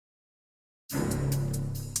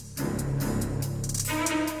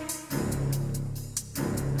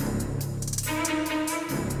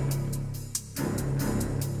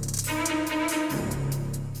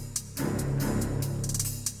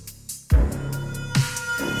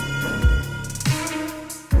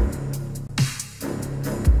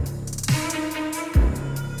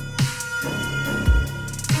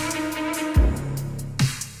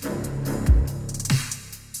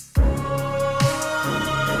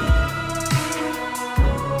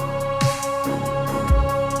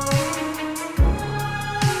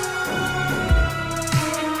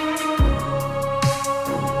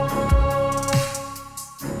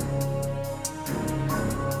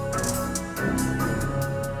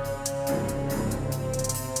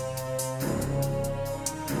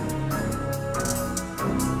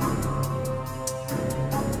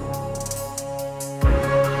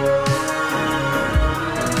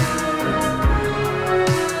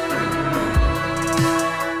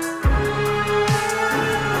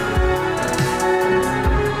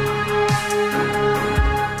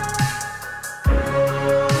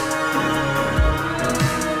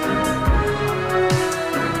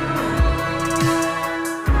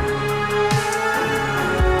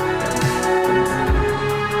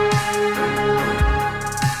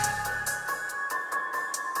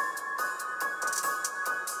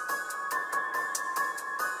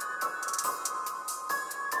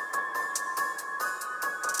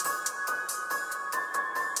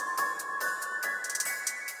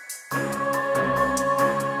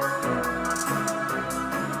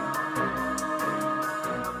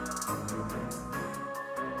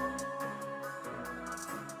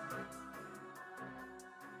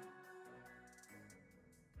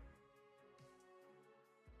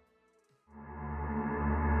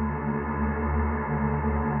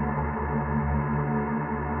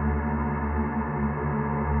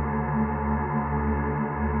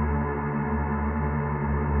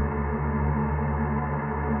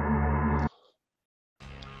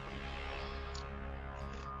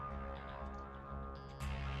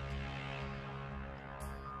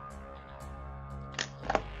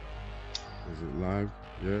Is it live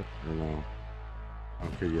yet or no?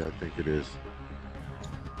 Okay, yeah, I think it is.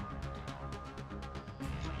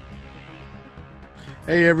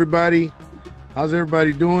 Hey, everybody. How's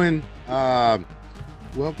everybody doing?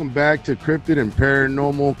 Welcome back to Cryptid and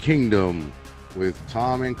Paranormal Kingdom with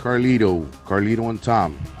Tom and Carlito and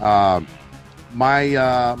Tom. My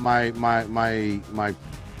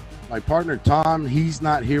partner Tom, he's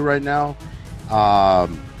not here right now.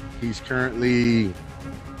 He's currently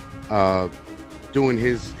doing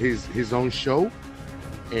his own show,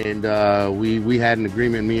 and we had an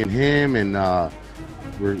agreement, me and him, and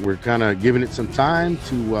we're kind of giving it some time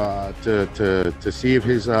to see if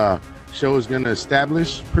his show is going to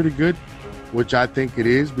establish pretty good, which I think it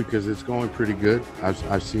is because it's going pretty good.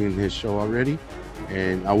 I've seen his show already,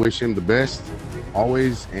 and I wish him the best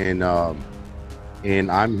always. And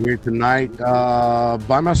I'm here tonight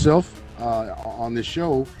by myself on the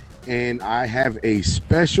show, and I have a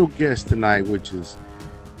special guest tonight, which is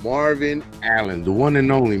Marvin Allen, the one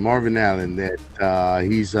and only Marvin Allen. That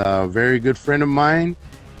he's a very good friend of mine,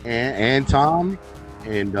 and Tom,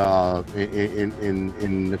 and a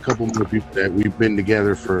couple more people that we've been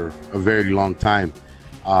together for a very long time.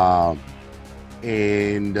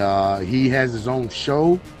 And he has his own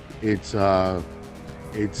show. It's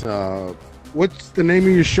what's the name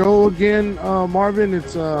of your show again, Marvin?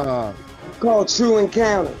 It's called True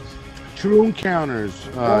Encounters. True Encounters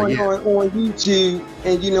on YouTube,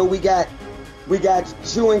 and we got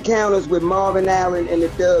True Encounters with Marvin Allen and the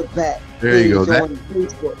Doug Pack. There you go. On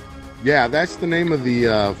Facebook. Yeah, that's the name of the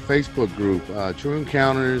Facebook group, True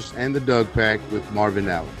Encounters and the Doug Pack with Marvin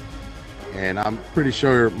Allen. And I'm pretty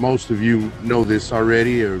sure most of you know this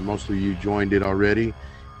already, or most of you joined it already.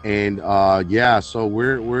 And yeah, so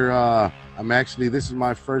I'm actually, this is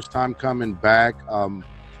my first time coming back.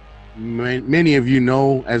 Many of you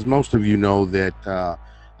know, as most of you know, that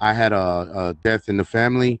I had a death in the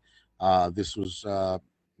family. This was, I'm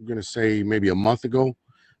going to say maybe a month ago.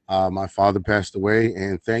 My father passed away,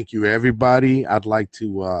 and thank you, everybody. I'd like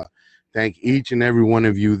to thank each and every one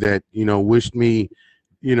of you that, wished me,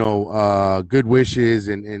 good wishes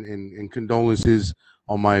and condolences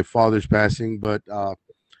on my father's passing. But I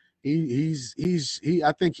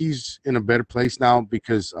think he's in a better place now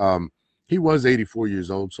because he was 84 years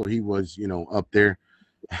old, so he was, up there.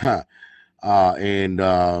 And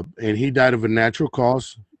he died of a natural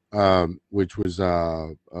cause, which was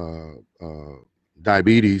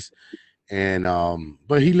diabetes. And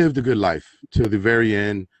but he lived a good life to the very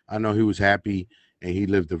end. I know he was happy, and he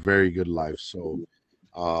lived a very good life. So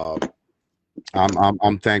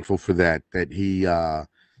I'm thankful for that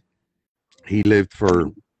he lived for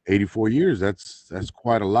 84 years. That's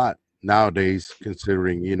quite a lot nowadays,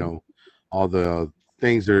 considering all the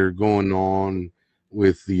things that are going on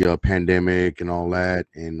with the pandemic and all that.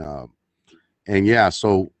 And yeah,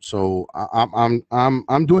 so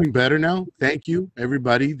I'm doing better now. Thank you,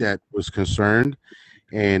 everybody that was concerned.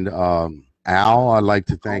 And Al, I'd like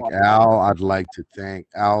to thank Al. I'd like to thank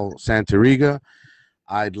Al Santariga.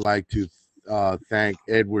 I'd like to thank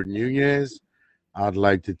Edward Nunez. I'd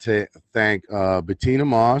like to thank Bettina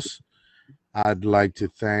Moss. I'd like to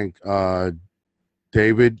thank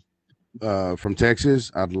David from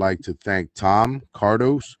Texas. I'd like to thank Tom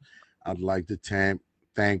Cardos. I'd like to thank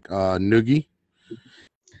Noogie.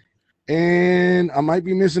 And I might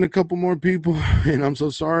be missing a couple more people, and I'm so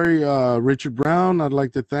sorry. Richard Brown, I'd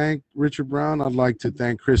like to thank Richard Brown. I'd like to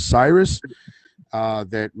thank Chris Cyrus.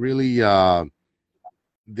 That really,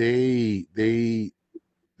 they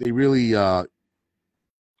really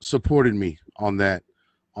supported me on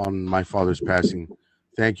my father's passing.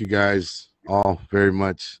 Thank you guys all very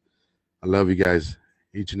much. I love you guys,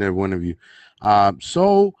 each and every one of you.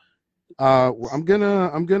 So I'm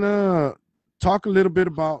gonna talk a little bit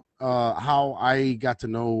about how I got to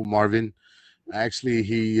know Marvin. Actually,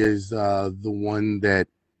 he is the one that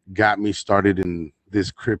got me started in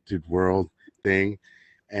this cryptid world thing,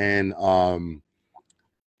 and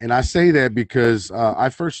I say that because I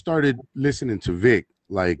first started listening to Vic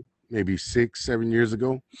like maybe 6-7 years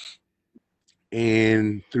ago,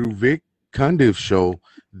 and through Vic Cundiv's show,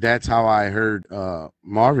 that's how I heard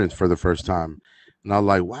Marvin for the first time. And I was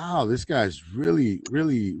like, wow, this guy's really,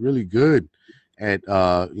 really, really good at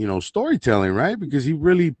storytelling, right? Because he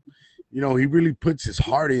really puts his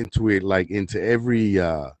heart into it, like into every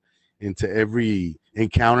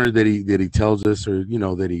encounter that he tells us, or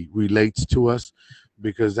that he relates to us,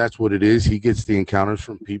 because that's what it is. He gets the encounters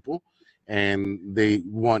from people, and they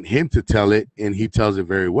want him to tell it, and he tells it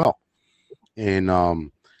very well. And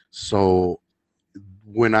so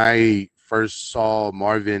when I first saw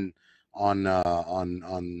Marvin on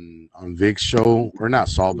Vic's show, or not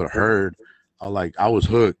saw but heard, I was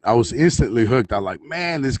hooked. I was instantly hooked. I like,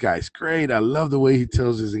 man, this guy's great. I love the way he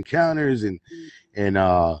tells his encounters, and you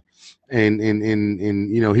know,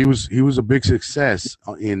 he was a big success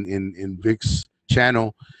in Vic's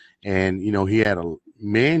channel, and you know, he had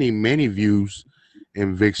many views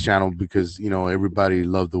in Vic's channel because you know everybody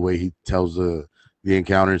loved the way he tells the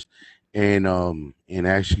encounters, and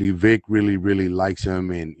actually Vic really likes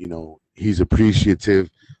him, and you know he's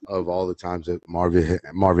appreciative of all the times that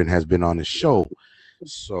Marvin has been on his show.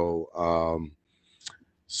 So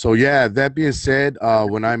so yeah, that being said,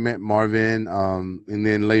 when I met Marvin, and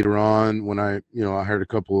then later on when I heard a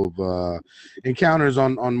couple of encounters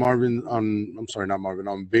on Marvin, I'm sorry, not Marvin,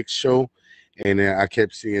 on Vic's show, and then I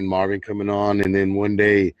kept seeing Marvin coming on, and then one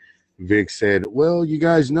day Vic said, "Well, you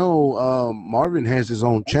guys know Marvin has his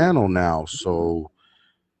own channel now, so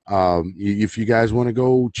if you guys want to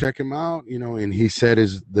go check him out, you know," and he said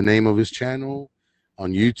the name of his channel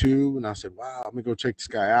on YouTube, and I said, "Wow, I'm gonna go check this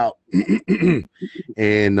guy out."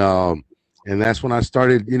 And that's when I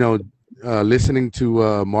started, you know, listening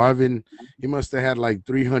to Marvin. He must have had like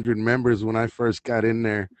 300 members when I first got in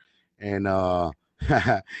there, and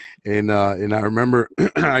and I remember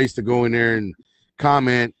I used to go in there and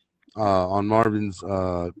comment on Marvin's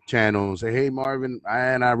channel and say, "Hey Marvin,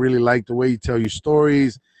 man, I really like the way you tell your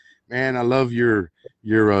stories, man. I love your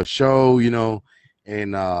show, you know,"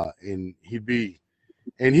 and he'd be.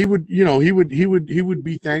 And he would, you know, he would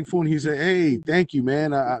be thankful, and he said, "Hey, thank you,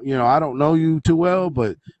 man. You know, I don't know you too well,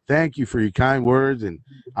 but thank you for your kind words, and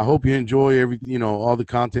I hope you enjoy you know, all the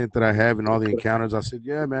content that I have and all the encounters." I said,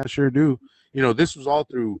 "Yeah, man, I sure do." You know, this was all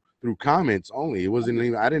through comments only. It wasn't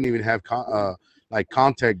even. I didn't even have like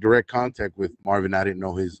direct contact with Marvin. I didn't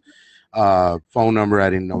know his phone number. I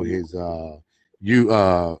didn't know his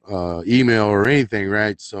email or anything,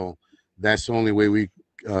 right? So that's the only way we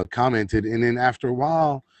commented. And then after a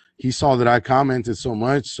while he saw that I commented so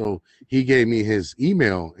much, so he gave me his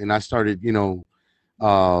email, and I started, you know,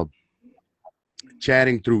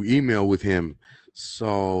 chatting through email with him.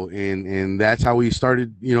 So and that's how we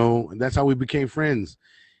started, you know, that's how we became friends.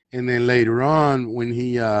 And then later on, when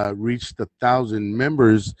he reached 1,000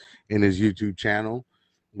 members in his YouTube channel,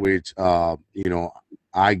 which you know,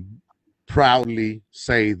 I proudly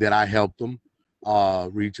say that I helped him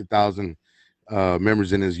reach 1,000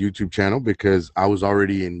 members in his YouTube channel, because I was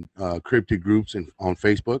already in cryptid groups on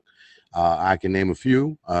Facebook. I can name a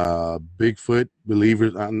few. Bigfoot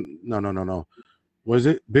believers. No. Was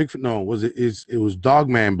it Bigfoot? No, it was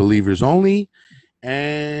Dogman believers only,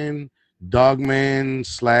 and Dogman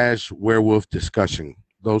 / werewolf discussion.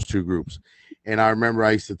 Those two groups. And I remember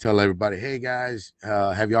I used to tell everybody, "Hey guys,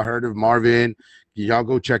 have y'all heard of Marvin? Can y'all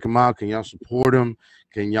go check him out? Can y'all support him?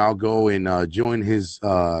 Can y'all go and join his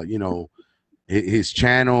you know, his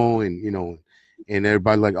channel?" And you know, and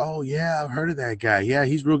everybody like, "Oh yeah, I've heard of that guy. Yeah,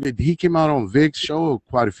 he's real good. He came out on Vic's show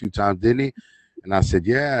quite a few times, didn't he?" And I said,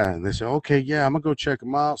 "Yeah." And they said, "Okay, yeah, I'm gonna go check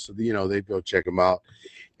him out." So you know, they'd go check him out,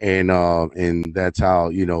 and that's how,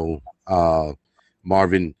 you know,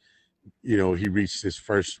 Marvin, you know, he reached his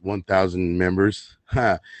first 1,000 members.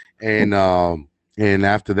 And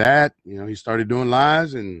after that, you know, he started doing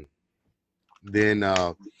lives, and then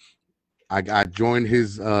I joined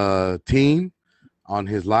his team on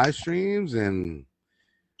his live streams, and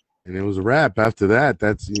it was a wrap after that.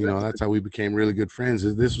 That's, you know, that's how we became really good friends.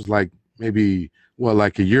 This was like maybe what,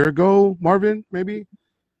 like a year ago, Marvin, maybe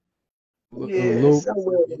Yeah,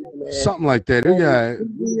 somewhere around there. something like that. Yeah,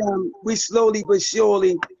 We slowly but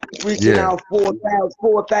surely reaching yeah, our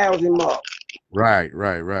 4,000 mark. right.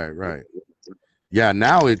 Yeah,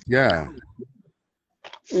 now it, yeah,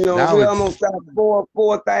 You know, now we're it's almost at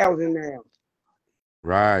 4,000 now.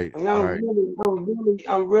 right, And right,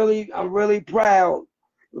 I'm really proud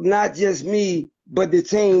of not just me, but the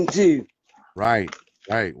team too. right.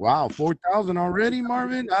 Wow, 4,000 already,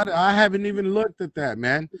 Marvin. I haven't even looked at that,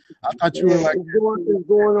 man. I thought you were Yeah, like,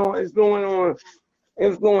 it's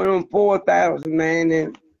going on 4,000, man.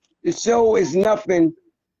 And the show is nothing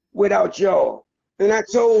without y'all. And I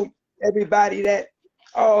told everybody that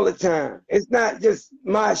all the time. It's not just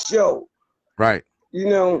my show, right, you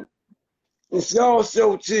know, it's y'all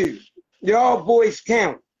show too. Y'all voice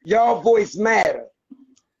count. Y'all voice matter,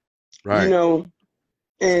 you right, know.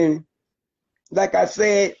 And like I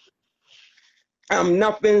said, I'm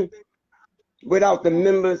nothing without the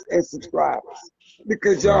members and subscribers,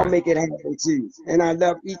 because y'all right. make it happen too. And I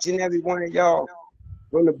love each and every one of y'all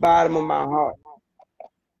from the bottom of my heart.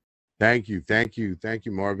 Thank you,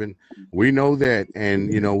 Marvin. We know that,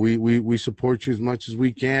 and you know, we support you as much as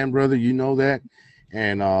we can, brother. You know that,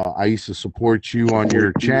 and I used to support you on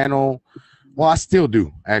your channel. Well, I still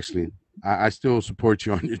do, actually. I still support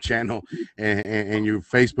you on your channel and your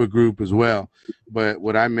Facebook group as well. But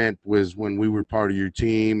what I meant was when we were part of your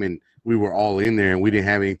team and we were all in there and we didn't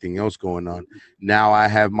have anything else going on. Now I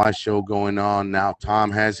have my show going on. Now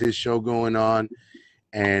Tom has his show going on,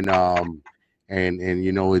 and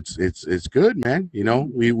you know, it's good, man. You know,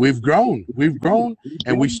 we've grown,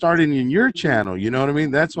 and we started in your channel. You know what I mean?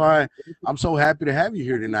 That's why I'm so happy to have you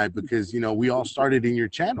here tonight, because you know, we all started in your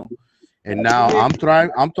channel, and now I'm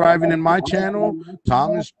thriving in my channel.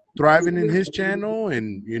 Tom is thriving in his channel,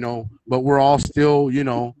 and you know, but we're all still, you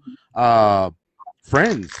know,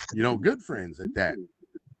 friends. You know, good friends at that.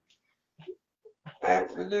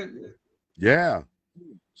 Absolutely. Yeah.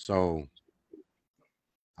 So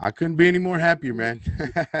I couldn't be any more happier, man.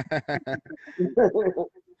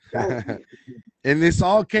 And this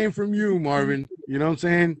all came from you, Marvin. You know what I'm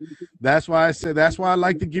saying? That's why I said, that's why I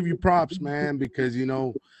like to give you props, man, because, you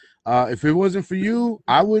know, if it wasn't for you,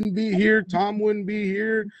 I wouldn't be here. Tom wouldn't be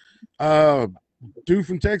here. Dude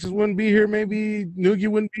from Texas wouldn't be here. Maybe Noogie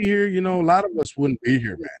wouldn't be here. You know, a lot of us wouldn't be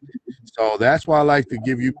here, man. So that's why I like to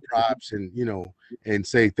give you props and, you know, and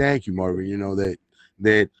say thank you, Marvin. You know,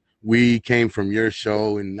 that we came from your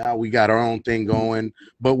show and now we got our own thing going,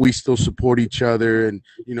 but we still support each other, and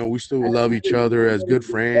you know, we still love each other as good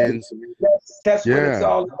friends. That's what it's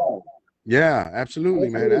all about. Yeah, absolutely,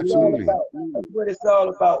 man. Absolutely. That's what it's all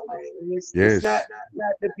about, man.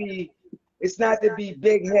 It's not to be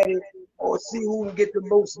big headed or see who can get the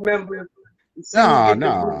most members.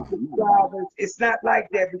 No. It's not like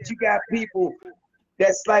that, but you got people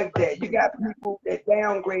that's like that. You got people that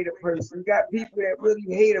downgrade a person. You got people that really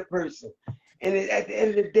hate a person. And at the end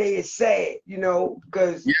of the day, it's sad, you know,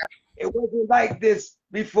 because it wasn't like this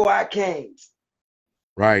before I came.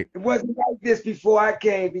 Right. It wasn't like this before I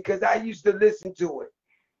came, because I used to listen to it.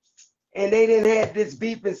 And they didn't have this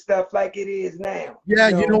beef and stuff like it is now. Yeah,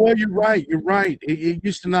 you know what? You're right. You're right. It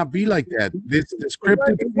used to not be like that. This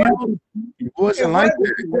scripted field, it wasn't like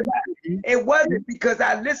that. It wasn't, because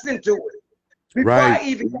I listened to it. Before I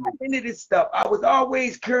even got into this stuff, I was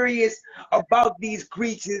always curious about these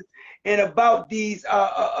creatures and about these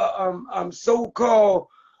so-called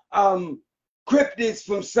cryptids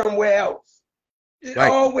from somewhere else. It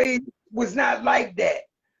always was not like that,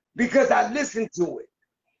 because I listened to it.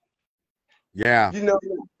 Yeah. You know,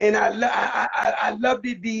 and I loved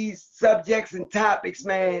these subjects and topics,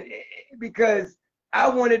 man, because I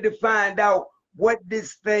wanted to find out what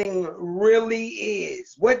this thing really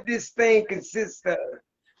is, what this thing consists of.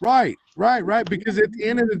 Right. Because at the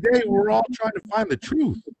end of the day, we're all trying to find the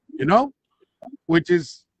truth, you know, which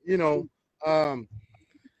is, you know,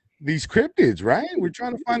 these cryptids, right? We're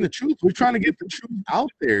trying to find the truth. We're trying to get the truth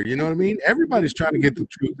out there. You know what I mean? Everybody's trying to get the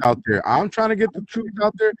truth out there. I'm trying to get the truth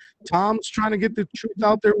out there. Tom's trying to get the truth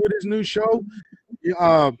out there with his new show.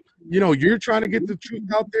 You know, you're trying to get the truth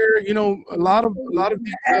out there. You know, a lot of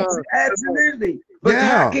these, absolutely. But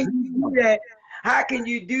how can you do that? How can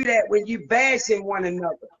you do that when you bashing one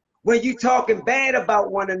another? When you talking bad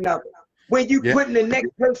about one another? When you putting the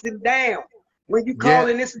next person down? When you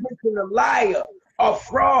calling this person a liar, a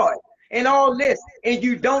fraud, and all this, and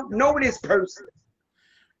you don't know this person?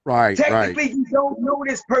 Right. Technically, you don't know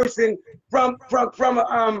this person from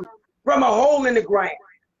a hole in the ground.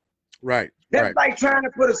 Right. That's like trying to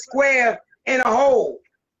put a square in a hole.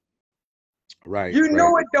 Right. You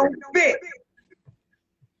know it don't fit.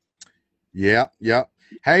 Yeah.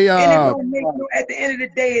 Hey, and it don't make at the end of the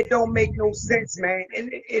day, it don't make no sense, man.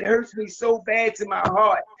 And it hurts me so bad to my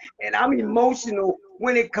heart. And I'm emotional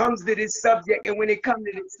when it comes to this subject and when it comes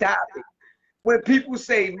to this topic. When people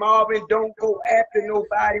say, Marvin, don't go after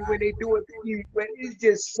nobody when they do it for you, but it's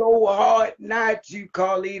just so hard not to,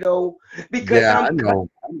 Carlito, because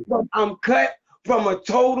I'm cut from a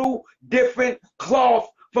total different cloth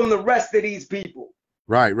from the rest of these people.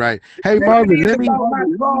 Right. Hey, Marvin, my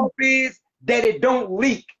cloth is that it don't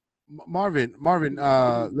leak. Marvin,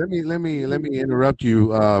 let me interrupt you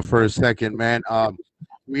for a second, man.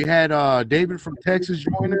 We had David from Texas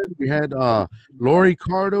join us. We had Lori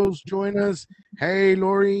Cardos join us. Hey,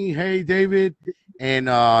 Lori. Hey, David. And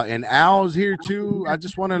Al's here too. I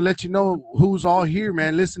just want to let you know who's all here,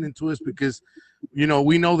 man, listening to us, because, you know,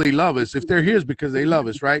 we know they love us. If they're here, it's because they love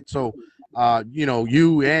us, right? So, you know,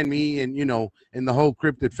 you and me and, you know, and the whole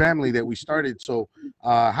Cryptid family that we started. So,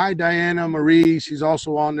 hi, Diana Marie. She's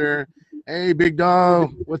also on there. Hey, big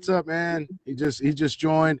dog, what's up, man? He just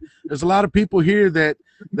joined. There's a lot of people here that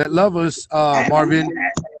love us, Marvin,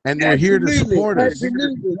 and they're here to support us. And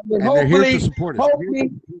they're here to support us.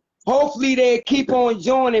 Hopefully they keep on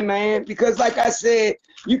joining, man, because like I said,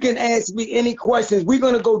 you can ask me any questions. We're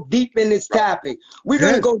going to go deep in this topic. We're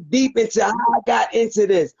going to go deep into how I got into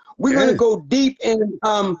this. We're gonna go deep in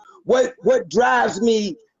what drives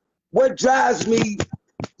me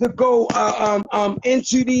to go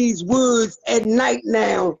into these woods at night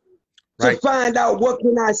now to find out what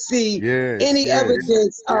can I see, any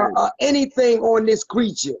evidence, anything on this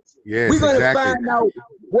creature. We're gonna find out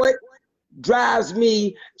what drives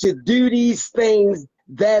me to do these things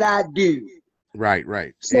that I do. Right.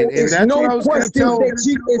 So and it's that's no what I was going to questions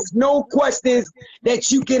tell. it's no questions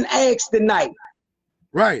that you can ask tonight.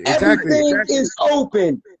 Right, exactly. Everything is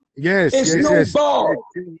open. Yes, it's no ball.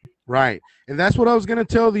 Right, and that's what I was going to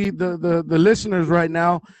tell the listeners right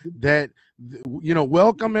now, that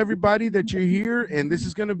welcome everybody that you're here, and this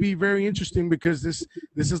is going to be very interesting because this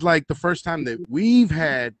is like the first time that we've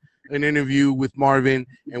had an interview with Marvin,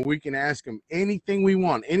 and we can ask him anything we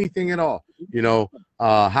want, anything at all.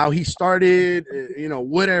 How he started,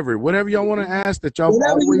 whatever y'all want to ask that y'all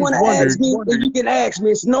whatever always you want to wondered. ask me, and you can ask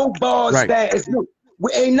me. It's no balls that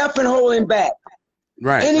we ain't nothing holding back.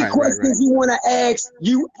 Any questions you want to ask,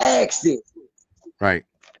 you ask it. Right.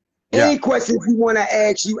 Any questions you want to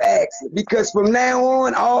ask, you ask it. Because from now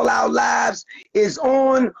on, all our lives is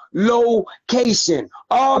on location.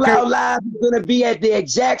 All our lives are going to be at the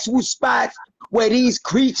exact spots where these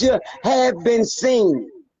creatures have been seen.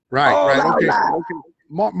 Right.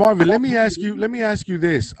 Marvin, let me ask you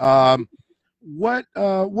this. What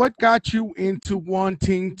got you into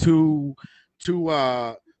wanting to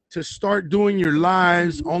start doing your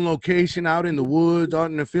lives on location, out in the woods,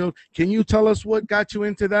 out in the field? Can you tell us what got you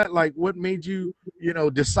into that? Like, what made you,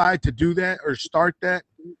 decide to do that or start that?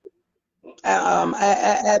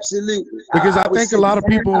 Absolutely. Because I think a lot of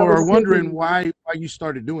people are wondering why you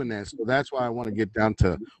started doing that. So that's why I want to get down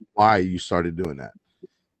to why you started doing that.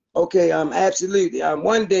 Okay, absolutely.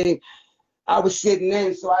 One day I was sitting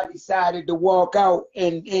in, so I decided to walk out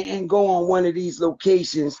and go on one of these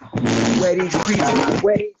locations where these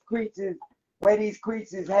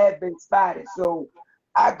creatures have been spotted. So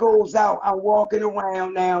I goes out, I'm walking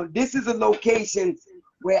around. Now, this is a location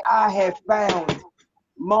where I have found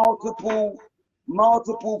multiple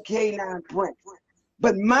canine prints.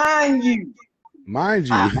 But mind you, I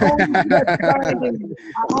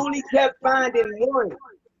only kept finding one.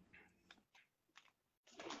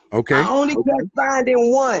 Okay. I only kept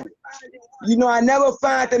finding one. I never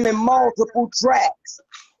find them in multiple tracks.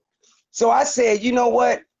 So I said, you know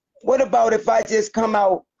what? What about if I just come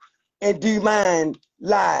out and do mine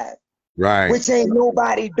live? Right. Which ain't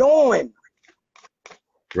nobody doing.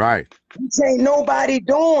 Right. Which ain't nobody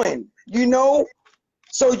doing,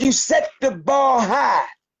 So you set the bar high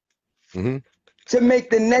to make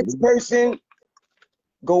the next person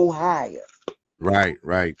go higher. Right.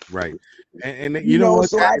 And you know what?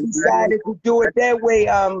 So I decided to do it that way.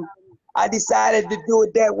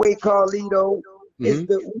 Carlito.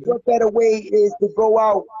 What better way is to go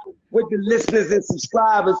out with the listeners and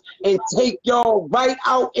subscribers and take y'all right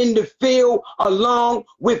out in the field along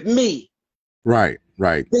with me. Right.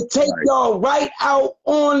 To take y'all right out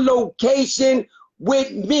on location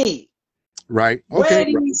with me. Right. Where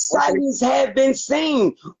these sightings have been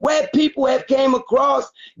seen, where people have came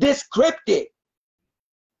across this cryptid.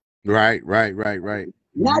 Right.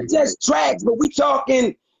 Not just tracks, but we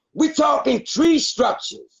talking tree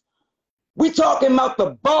structures. We talking about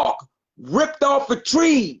the bark ripped off of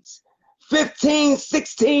trees, 15,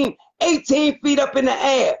 16, 18 feet up in the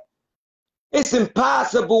air. It's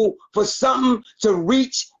impossible for something to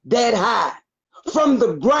reach that high from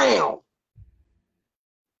the ground.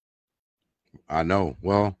 I know.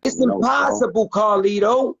 Well, it's impossible,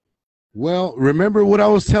 Carlito. Well, remember what I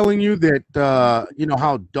was telling you, that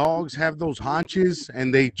how dogs have those haunches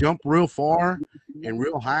and they jump real far and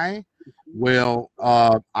real high? Well,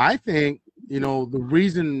 I think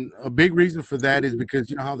a big reason for that is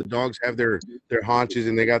because how the dogs have their haunches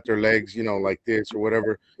and they got their legs like this or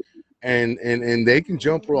whatever, and they can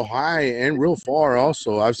jump real high and real far.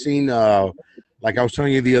 Also, I've seen like I was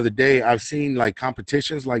telling you the other day, I've seen like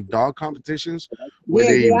competitions, like dog competitions,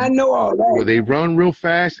 where I know all that. Where they run real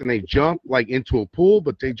fast and they jump like into a pool,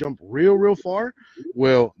 but they jump real far.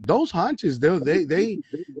 Well, those haunches, they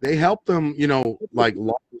help them, like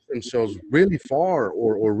launch themselves really far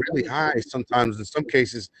or really high. Sometimes, in some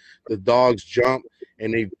cases, the dogs jump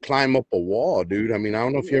and they climb up a wall, dude. I mean, I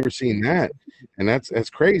don't know if you ever seen that, and that's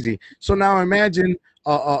crazy. So now imagine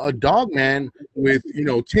a dog man with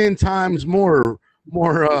 10 times more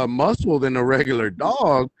muscle than a regular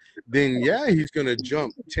dog. Then he's gonna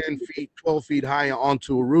jump 10 feet, 12 feet high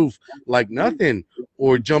onto a roof like nothing,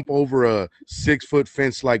 or jump over a 6-foot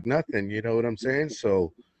fence like nothing. You know what I'm saying?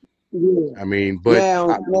 So I mean, but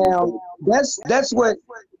now that's what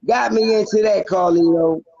got me into that,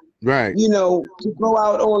 Carlito. Right. you know, to go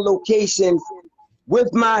out on locations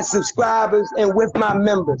with my subscribers and with my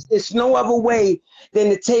members. It's no other way than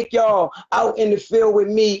to take y'all out in the field with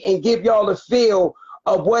me and give y'all a feel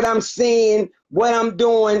of what I'm seeing, what I'm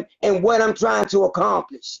doing, and what I'm trying to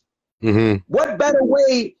accomplish. Mm-hmm. What better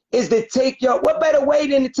way is to take y'all, what better way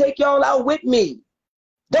than to take y'all out with me?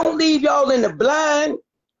 Don't leave y'all in the blind.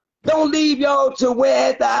 Don't leave y'all to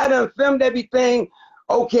where after I done filmed everything,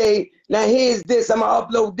 okay, now here's this, I'm gonna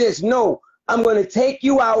upload this. No, I'm gonna take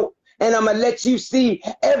you out and I'm gonna let you see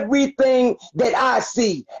everything that I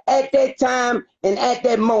see at that time and at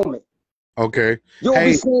that moment. Okay. You'll be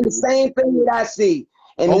Hey. seeing the same thing that I see.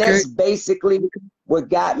 And Okay. that's basically what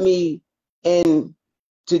got me into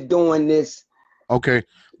doing this. Okay.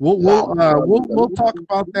 We'll talk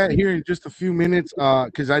about that here in just a few minutes.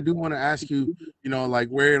 Because I do want to ask you, you know, like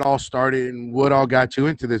where it all started and what all got you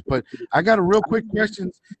into this. But I got a real quick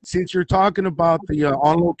question since you're talking about the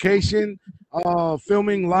on location,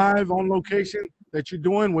 filming live on location that you're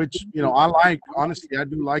doing, which you know I like. Honestly, I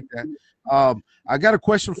do like that. I got a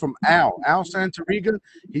question from Al Santariga.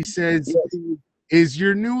 He says, "Is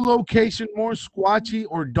your new location more squatchy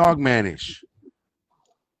or dogmanish?"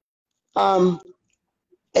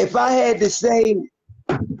 If I had to say,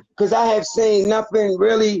 because I have seen nothing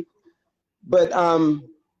really but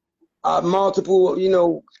multiple, you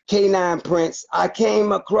know, canine prints, I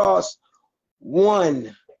came across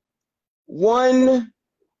one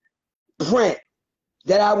print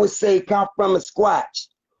that I would say come from a squatch.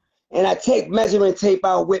 And I take measuring tape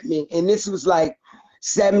out with me, and this was like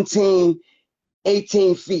 17,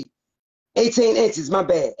 18 feet, 18 inches, my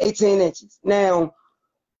bad, 18 inches. Now,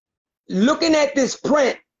 looking at this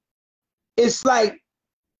print, it's like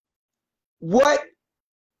whatever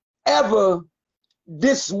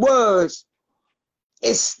this was,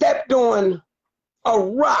 it stepped on a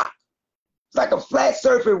rock, like a flat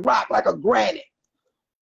surface rock, like a granite.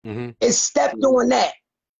 Mm-hmm. It stepped on that,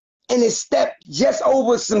 and it stepped just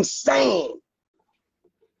over some sand.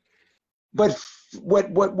 But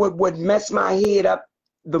what messed my head up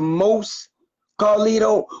the most,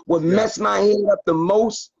 Carlito, what messed my head up the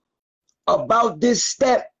most about this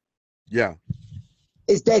step,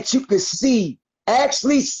 is that you could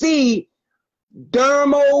actually see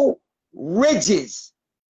dermal ridges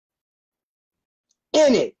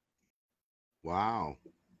in it. Wow.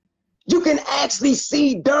 You can actually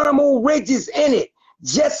see dermal ridges in it,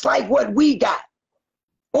 just like what we got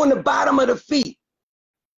on the bottom of the feet.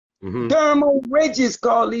 Mm-hmm. Dermal ridges,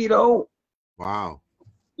 Carlito. Wow.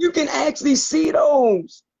 You can actually see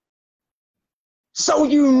those. So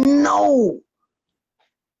you know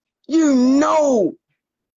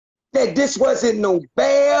that this wasn't no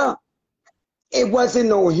bear, it wasn't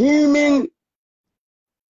no human.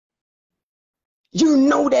 You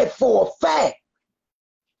know that for a fact.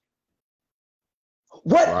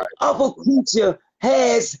 What other creature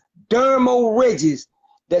has dermal ridges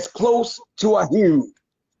that's close to a human?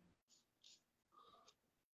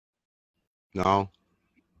 No.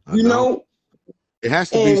 You know? It has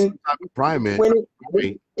to be some type of primate.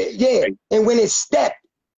 And when it stepped,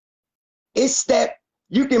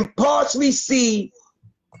 you can partially see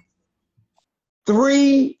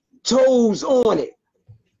 3 toes on it.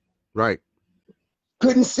 Right.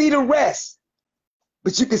 Couldn't see the rest,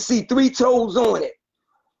 but you could see 3 toes on it.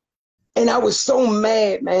 And I was so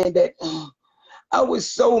mad, man, that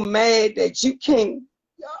you can't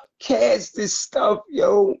cast this stuff,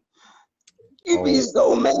 yo. You be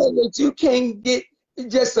so mad that you can't get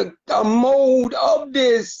just a mold of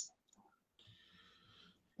this.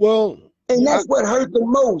 Well, and that's what hurt the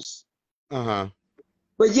most.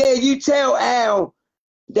 But yeah, you tell Al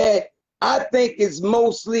that I think it's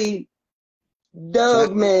mostly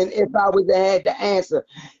Doug, man, if I was to have the answer.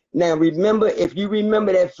 Now, remember, if you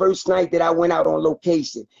remember that first night that I went out on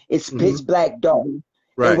location, it's pitch black dark.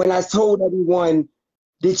 Right. And when I told everyone,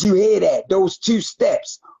 did you hear that? Those 2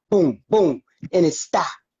 steps, boom, boom, and it stopped.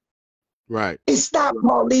 Right. It stopped,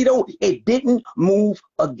 Carlito. It didn't move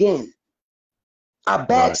again. I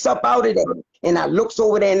backs up out of there and I looks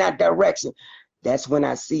over there in that direction. That's when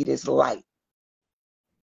I see this light.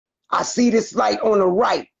 I see this light on the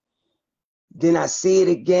right. Then I see it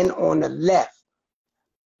again on the left.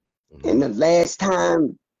 And the last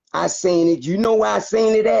time I seen it, you know where I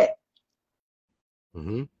seen it at?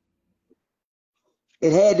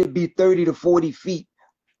 It had to be 30 to 40 feet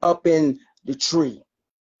up in the tree.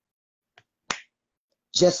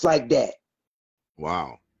 Just like that.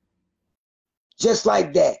 Wow. Just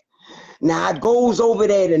like that. Now I goes over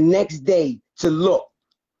there the next day to look.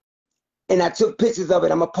 And I took pictures of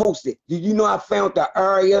it. I'm going to post it. Do you know I found the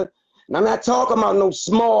area? And I'm not talking about no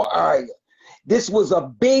small area. This was a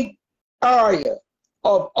big area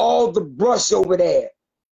of all the brush over there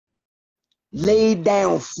laid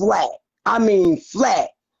down flat. I mean flat.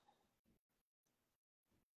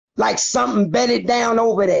 Like something bedded down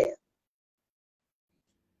over there.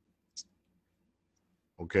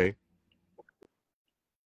 Okay.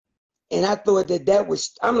 And I thought that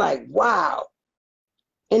was, I'm like, wow.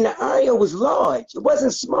 And the area was large. It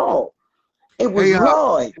wasn't small. It was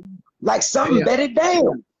large. Like something bedded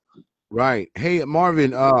down. Right. Hey,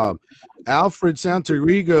 Marvin, Alfred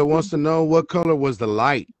Santoriga wants to know what color was the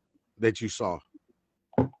light that you saw?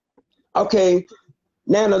 Okay.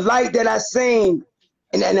 Now the light that I seen,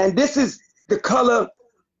 and this is the color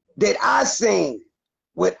that I seen.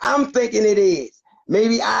 What I'm thinking it is.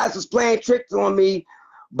 Maybe eyes was playing tricks on me,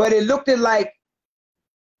 but it looked like,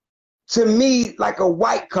 to me, like a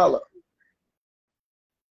white color.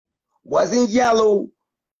 Wasn't yellow,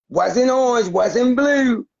 wasn't orange, wasn't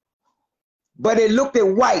blue, but it looked at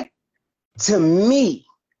white to me.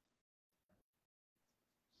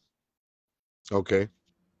 Okay.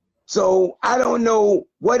 So I don't know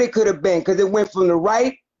what it could have been, because it went from the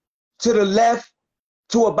right to the left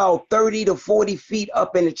to about 30 to 40 feet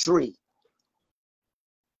up in the tree.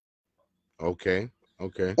 Okay.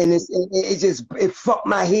 Okay. And it fucked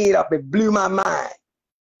my head up. It blew my mind.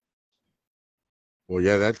 Well,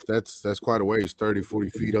 yeah, that's quite a ways, 30, 40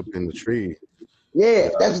 feet up in the tree. Yeah,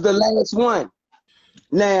 that's the last one.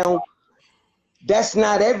 Now, that's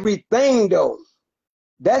not everything though.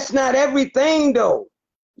 That's not everything though.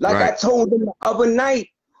 Like I told them the other night.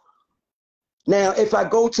 Now, if I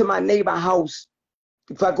go to my neighbor's house,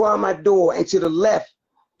 if I go out my door and to the left,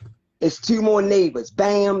 it's two more neighbors.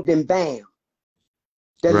 Bam, then bam.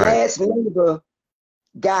 The last neighbor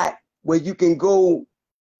got where you can go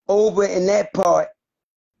over in that part,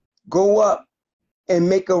 go up and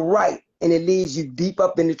make a right, and it leads you deep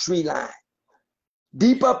up in the tree line.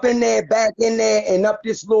 Deep up in there, back in there, and up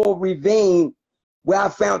this little ravine where I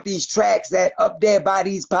found these tracks that up there by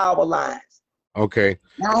these power lines. Okay.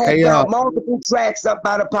 I have found multiple tracks up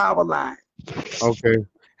by the power line. Okay.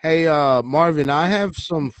 Hey, Marvin, I have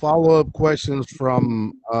some follow-up questions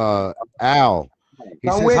from Al.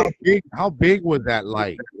 He says, how big was that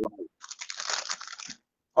light?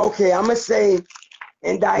 Okay, I'm gonna say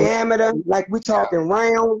in diameter, like we talking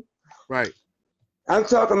round. Right. I'm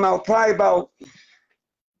talking about probably about,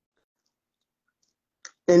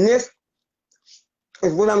 and this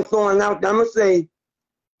is what I'm throwing out. I'm gonna say,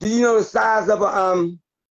 do you know the size of a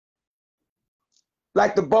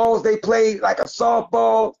like the balls they play, like a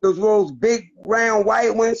softball, those big round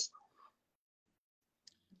white ones?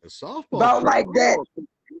 A softball. About like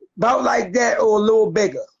that, or a little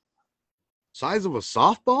bigger. Size of a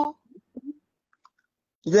softball?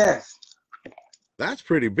 Yes. That's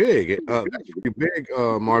pretty big. That's pretty big,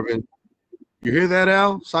 Marvin. You hear that,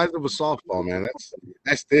 Al? Size of a softball, man.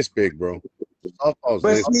 That's this big, bro. Softball's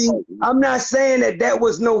but this see, big. I'm not saying that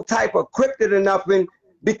was no type of cryptid or nothing,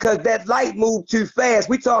 because that light moved too fast.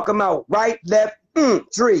 We talking about right, left,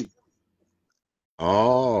 tree.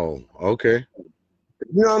 Oh, okay.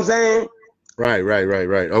 You know what I'm saying? Right.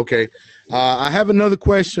 Okay. I have another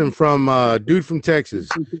question from dude from Texas.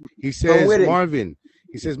 He says, Marvin.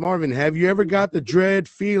 He says, Marvin, have you ever got the dread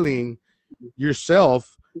feeling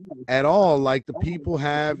yourself at all, like the people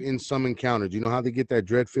have in some encounters? You know how they get that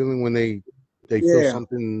dread feeling when they feel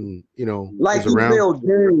something, you know, like you around? feel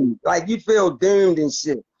doomed, like you feel doomed and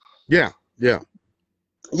shit. Yeah.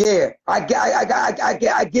 I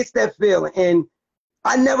get that feeling, and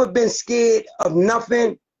I never been scared of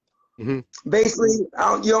nothing. Basically,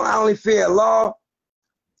 I only fear law,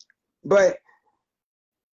 but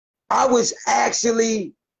I was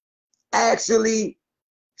actually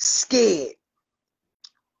scared.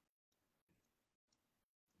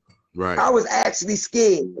 Right. I was actually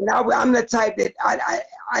scared, and I'm the type that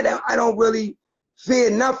I don't really fear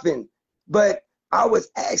nothing, but I was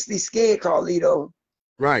actually scared, Carlito.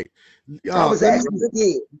 Right. I was actually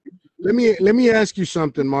scared. Let me ask you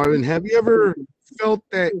something, Marvin. Have you ever felt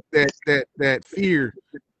that fear?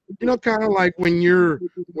 You know, kind of like when you're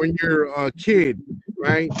a kid,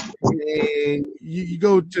 right? And you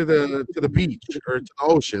go to the beach or to the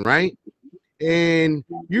ocean, right? And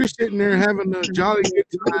you're sitting there having a jolly good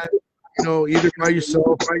time, you know, either by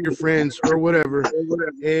yourself, by your friends, or whatever.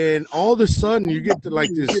 And all of a sudden, you get to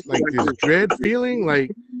like this dread feeling,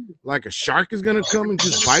 like a shark is gonna come and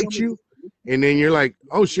just bite you. And then you're like,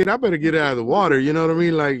 oh shit, I better get out of the water. You know what I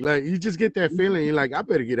mean? Like you just get that feeling. You're like, I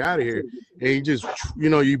better get out of here. And you just, you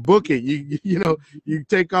know, you book it. You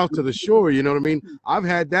take off to the shore. You know what I mean? I've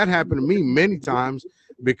had that happen to me many times.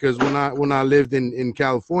 because when I lived in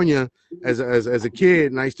California as a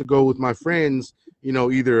kid, and I used to go with my friends, you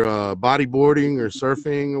know, either bodyboarding or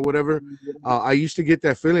surfing or whatever, I used to get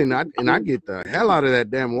that feeling, and I get the hell out of that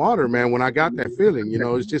damn water, man. When I got that feeling, you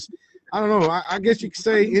know, it's just, I don't know. I guess you could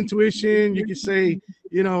say intuition. You could say,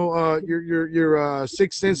 you know, your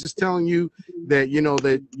sixth sense is telling you that, you know,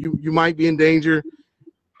 that you might be in danger,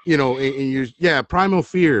 you know, and you're, primal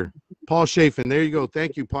fear. Paul Chafin, there you go.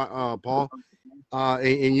 Thank you, Paul.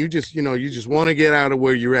 And you just, you know, you just want to get out of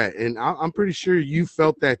where you're at. And I'm pretty sure you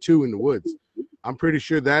felt that too in the woods. I'm pretty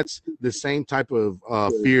sure that's the same type of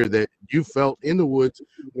fear that you felt in the woods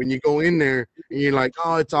when you go in there and you're like,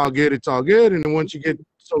 oh, it's all good, it's all good. And then once you get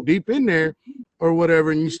so deep in there or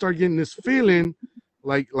whatever, and you start getting this feeling,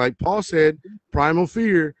 like Paul said, primal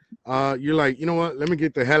fear, you're like, you know what, let me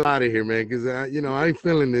get the hell out of here, man, because you know, I ain't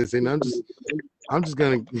feeling this, and I'm just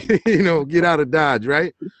gonna you know, get out of Dodge,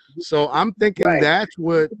 right? So I'm thinking Right. that's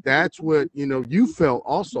what you know, you felt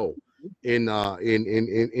also in the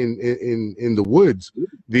woods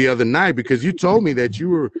the other night, because you told me that you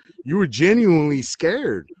were genuinely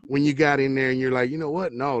scared when you got in there, and you're like, you know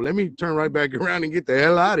what, no, let me turn right back around and get the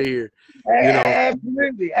hell out of here, you know.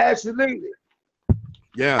 Absolutely, absolutely.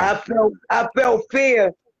 Yeah, I felt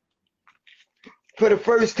fear for the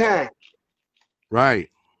first time. right,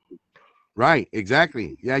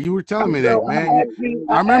 exactly. Yeah, you were telling me that, So man.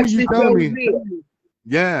 I remember you telling felt me. fear.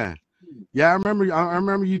 Yeah, I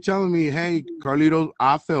remember you telling me, hey, Carlitos,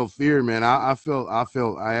 I felt fear, man. I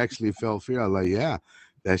actually felt fear. I was like, yeah,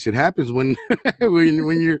 that shit happens when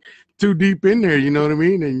when you're too deep in there, you know what I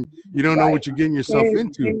mean? And you don't know Right. what you're getting yourself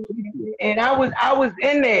into. And I was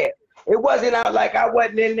in there. It wasn't out like I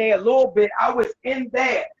wasn't in there a little bit. I was in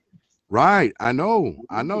there. Right. I know.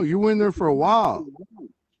 You were in there for a while.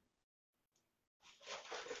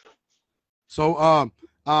 So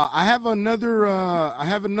I have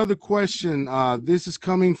another question. This is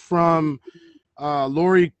coming from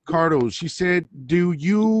Lori Cardo. She said, did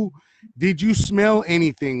you smell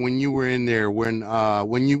anything when you were in there, when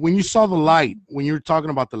you saw the light, when you were talking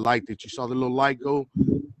about the light, that you saw the little light go,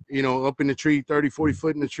 you know, up in the tree, 30-40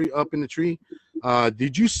 foot in the tree, up in the tree?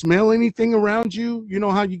 Did you smell anything around you? You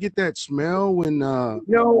know how you get that smell when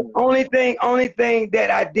No, only thing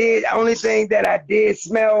that I did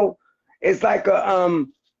smell is like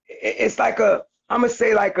it's like I'm gonna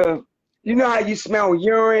say like you know how you smell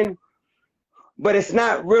urine, but it's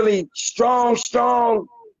not really strong,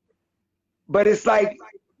 but it's like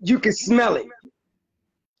you can smell it.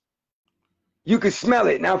 You can smell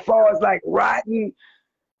it. Now, as far as like rotten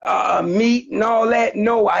meat and all that,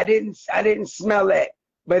 no, I didn't smell that.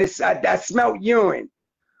 But I smelled urine,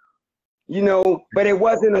 you know, but it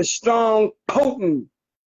wasn't a strong, potent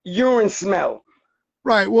urine smell.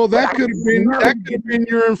 right? Well, But that I could could smell have been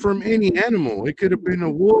urine from any animal. It could have been a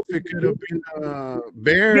wolf. It could have been a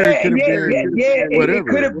bear. It could have been it could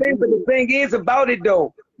whatever. have been. But the thing is about it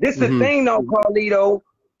though, this is the thing though, Carlito,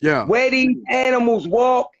 Yeah. where these animals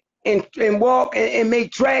walk and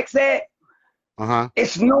make tracks at,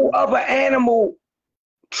 it's no other animal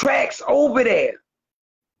tracks over there.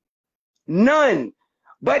 None.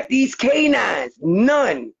 But these canines,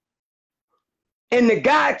 none. And the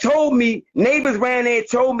guy told me, neighbors around there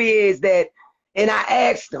told me is that, and I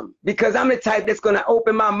asked them, because I'm the type that's going to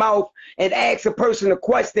open my mouth and ask a person a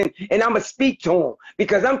question, and I'm going to speak to them,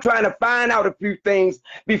 because I'm trying to find out a few things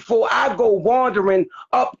before I go wandering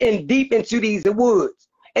up and deep into these woods.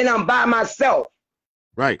 And I'm by myself.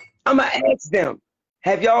 Right. I'm going to ask them,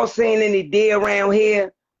 have y'all seen any deer around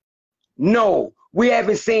here? No, we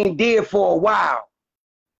haven't seen deer for a while.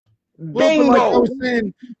 Well, Bingo.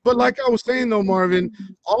 but like I was saying though, Marvin,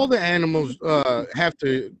 all the animals have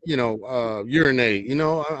to, you know, urinate. You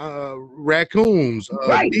know, raccoons,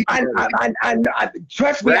 Right. deer,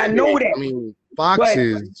 Trust me, I know rabbits, that. I mean, But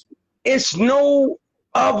foxes. it's no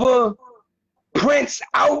other prints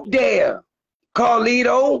out there,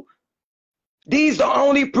 Carlito. These are the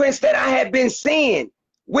only prints that I have been seeing,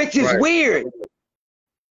 which is weird.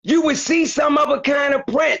 You would see some other kind of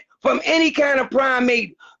print from any kind of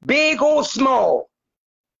primate, big or small.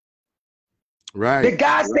 Right. The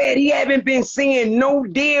guy said he haven't been seeing no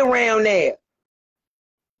deer around there.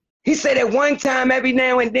 He said at one time, every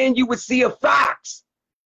now and then, you would see a fox.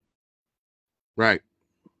 Right.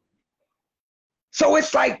 So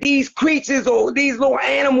it's like these creatures or these little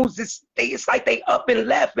animals, it's like they up and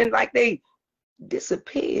left and like they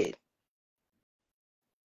disappeared.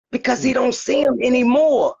 Because he don't see them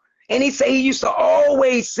anymore. And he said he used to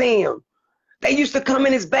always see them. They used to come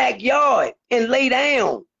in his backyard and lay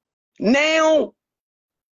down. Now,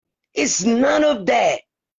 it's none of that.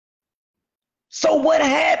 So what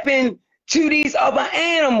happened to these other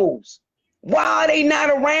animals? Why are they not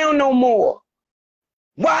around no more?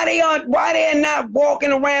 Why they are not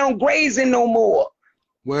walking around grazing no more?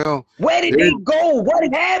 Well, where did they go?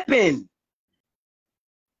 What happened?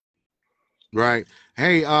 Right.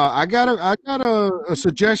 Hey, I got a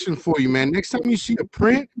suggestion for you, man. Next time you see a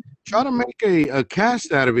print, try to make a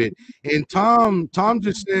cast out of it. And Tom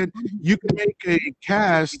just said you can make a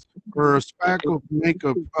cast or a spackle to make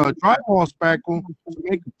a drywall spackle to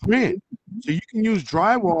make a print. So you can use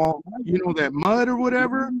drywall, you know, that mud or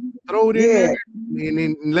whatever, throw it in there and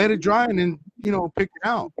then let it dry and then, you know, pick it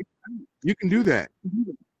out. You can do that.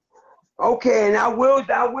 Okay, and I will do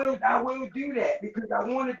that because I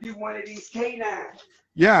want to do one of these canines.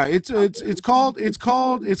 Yeah, it's called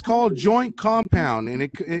joint compound, and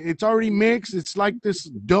it's already mixed. It's like this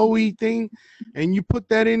doughy thing, and you put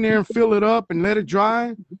that in there and fill it up and let it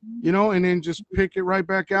dry, you know, and then just pick it right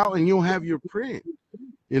back out, and you'll have your print,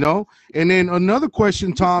 you know. And then another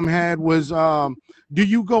question Tom had was, do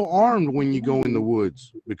you go armed when you go in the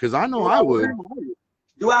woods? Because I know I would.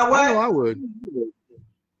 Do I what? I know I would.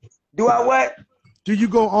 Do I what? Do you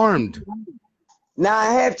go armed? Now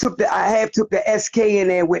I have took the SK in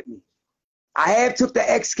there with me. I have took the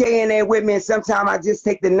XK in there with me, and sometimes I just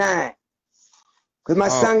take the 9. Cause my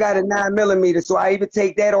son got a 9mm, so I either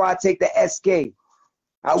take that or I take the SK.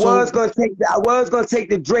 I was gonna take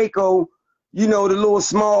the Draco, you know, the little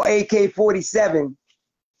small AK-47.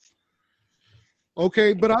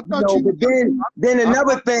 Okay, but I thought But then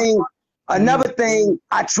another thing,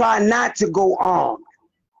 I try not to go armed.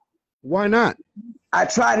 Why not? I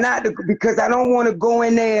try not to, because I don't want to go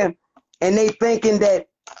in there and they thinking that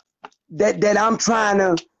I'm trying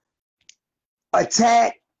to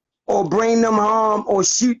attack or bring them harm or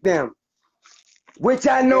shoot them, which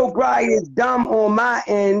I know probably is dumb on my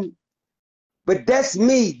end, but that's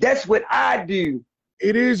me. That's what I do.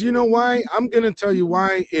 It is. You know why? I'm gonna tell you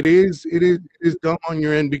why it is dumb on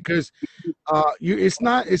your end, because it's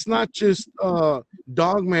not just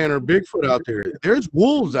Dogman or Bigfoot out there. There's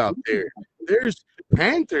wolves out there. There's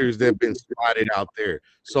panthers that have been spotted out there.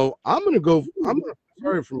 So I'm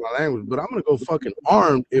sorry for my language, but I'm gonna go fucking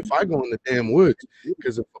armed if I go in the damn woods.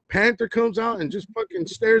 Because if a panther comes out and just fucking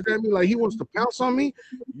stares at me like he wants to pounce on me,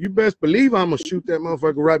 you best believe I'm gonna shoot that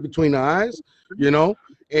motherfucker right between the eyes, you know.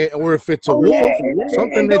 Or if it's a wolf,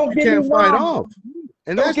 something that you can't fight off.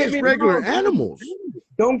 And that's just regular animals.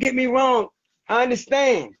 Don't get me wrong. I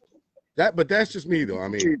understand. But that's just me, though. I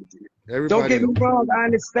mean, everybody. Don't get me wrong. I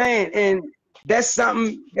understand. And that's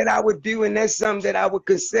something that I would do, and that's something that I would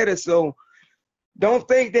consider. So don't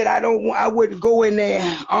think that I wouldn't go in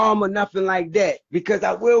there armed or nothing like that, because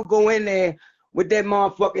I will go in there with that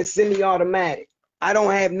motherfucking semi-automatic. I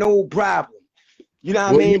don't have no problem. You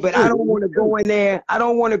know what I mean? But I don't want to go in there. I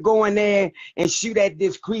don't want to go in there and shoot at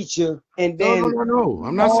this creature and then no.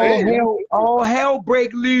 I'm not saying all hell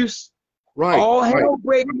break loose. Right. All hell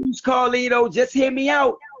break loose, Carlito. Just hear me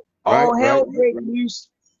out. All hell break loose,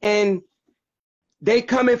 and they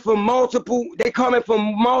coming from multiple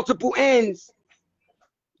ends.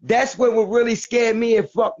 That's what would really scare me and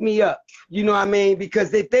fuck me up. You know what I mean?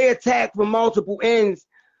 Because if they attack from multiple ends,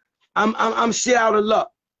 I'm shit out of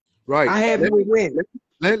luck. Right. I have no win.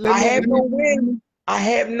 I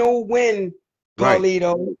have no win,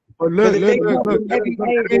 Carlito. But look,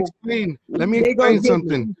 let me explain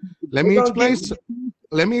something. Let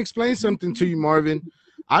me explain something to you, Marvin.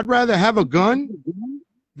 I'd rather have a gun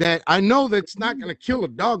that I know that's not gonna kill a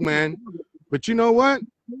dog man, but you know what?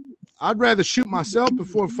 I'd rather shoot myself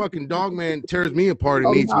before fucking dog man tears me apart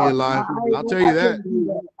and eats me alive. I'll tell you that.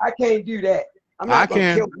 I can't do that. I'm not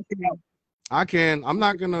gonna kill myself. I can. I'm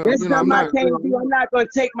not gonna. That's something I can't do. I'm not gonna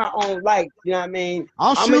take my own life. You know what I mean?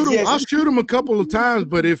 I'll shoot him a couple of times,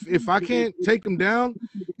 but if I can't take him down,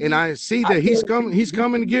 and I see that he's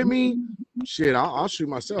coming to get me, shit, I'll shoot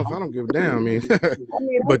myself. I don't give a damn. I mean,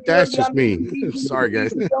 but that's just me. Sorry,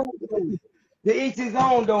 guys. To each his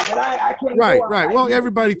own, though. But I can't. Right. Well,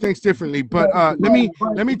 everybody thinks differently. But let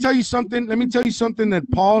me tell you something. Let me tell you something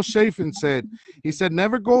that Paul Chafin said. He said,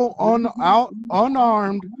 "Never go out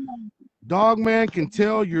unarmed. Dogman can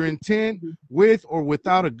tell your intent with or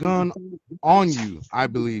without a gun on you," I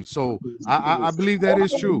believe. So I believe that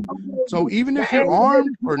is true. So even if you're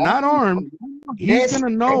armed or not armed, he's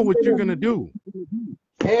gonna know what you're gonna do.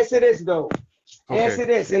 Answer this though. Okay. Answer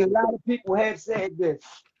this, and a lot of people have said this.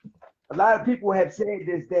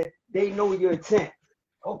 That they know your intent.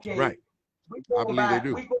 Okay. Right. I believe they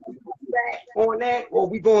do. We going back on that, or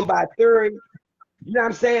we going by 30? You know what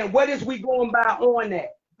I'm saying? What is we going by on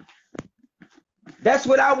that? That's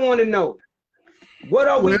what I want to know. What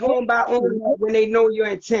are we going by on when they know your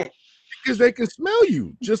intent? Because they can smell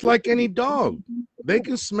you, just like any dog. They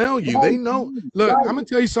can smell you. They know. Look, I'm gonna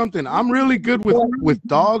tell you something. I'm really good with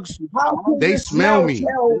dogs. They smell me.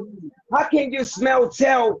 How can you smell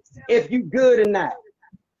tell if you good or not?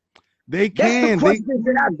 They That's the can. questions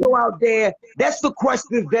that I throw out there. That's the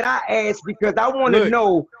questions that I ask because I want to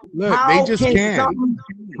know they just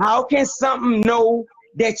how can something know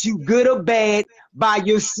that you good or bad by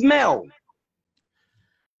your smell?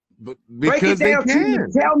 But break it because they down to can.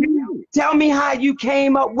 me. Tell me how you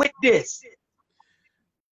came up with this.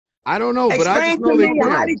 I don't know, but I just Explain know to they me,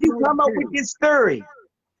 can. how did you come up with this theory?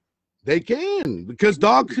 They can, because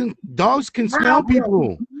dogs can smell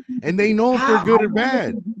people, and they know if they're good or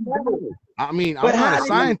bad. I mean, I'm not a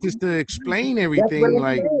scientist to explain everything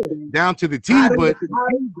like down to the T, but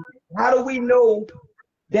how do we know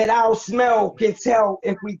that our smell can tell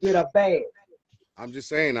if we good or bad? I'm just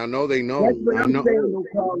saying, I know they know. That's what I I'm know. saying,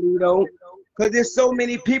 Carlito. Because there's so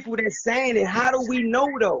many people that's saying it. How do we know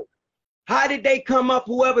though? How did they come up?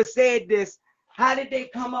 Whoever said this, how did they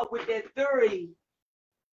come up with that theory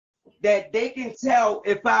that they can tell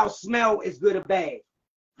if our smell is good or bad?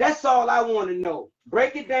 That's all I want to know.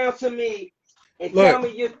 Break it down to me and tell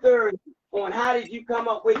me your theory on how did you come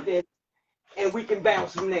up with this, and we can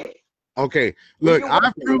bounce from there. Okay, look,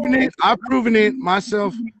 I've proven it. I've proven it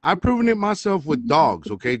myself. I've proven it myself with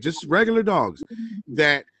dogs. Okay, just regular dogs.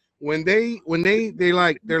 That when they're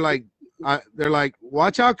like,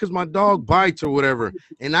 watch out, because my dog bites or whatever,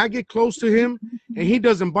 and I get close to him and he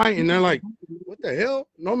doesn't bite, and they're like, what the hell?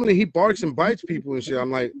 Normally he barks and bites people and shit.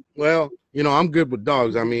 I'm like, well, you know, I'm good with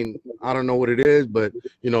dogs. I mean, I don't know what it is, but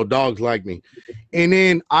you know, dogs like me. And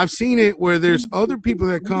then I've seen it where there's other people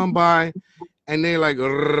that come by and they like,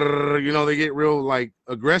 you know, they get real like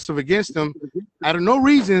aggressive against them out of no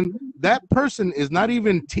reason. That person is not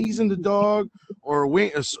even teasing the dog or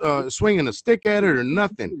swinging a stick at it or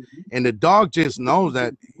nothing, and the dog just knows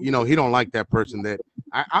that, you know, he don't like that person. That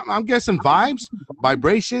I'm guessing vibes,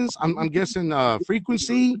 vibrations. I'm guessing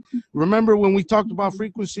frequency. Remember when we talked about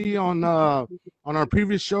frequency on our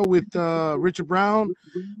previous show with Richard Brown?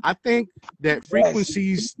 I think that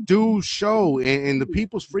frequencies do show, and the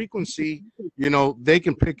people's frequency, you know, they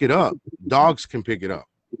can pick it up. Dogs can pick it up.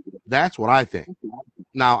 That's what I think.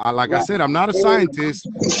 Now, like I said, I'm not a scientist,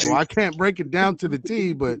 so I can't break it down to the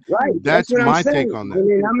T, but that's my take on that. I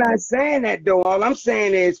mean, I'm not saying that, though. All I'm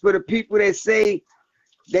saying is for the people that say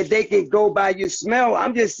that they can go by your smell,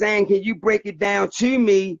 I'm just saying, can you break it down to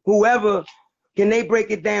me, whoever, can they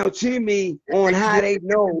break it down to me on how they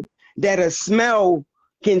know that a smell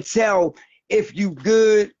can tell if you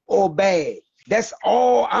good or bad? That's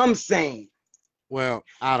all I'm saying. Well,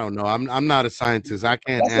 I don't know. I'm not a scientist. I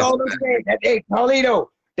can't answer. That's all I'm saying. Hey, Carlito,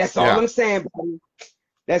 that's all I'm saying, buddy.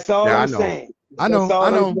 That's all I'm saying. I know.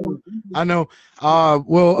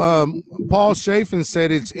 Paul Chafin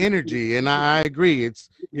said it's energy, and I agree. It's,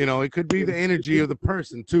 you know, it could be the energy of the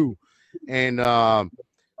person too. And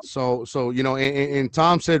so you know, and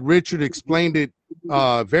Tom said Richard explained it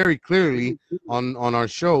very clearly on our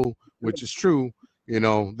show, which is true. You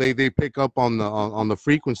know, they pick up on the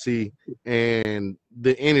frequency and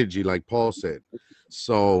the energy, like Paul said.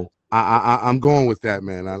 So I'm going with that,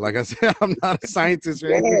 man. Like I said, I'm not a scientist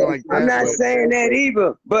or anything like that. I'm not saying that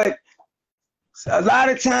either, but a lot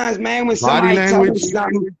of times, man, when somebody tells us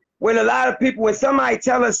something, when somebody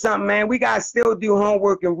tell us something, man, we gotta still do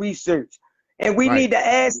homework and research, and we need to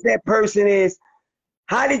ask that person is,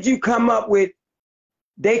 how did you come up with?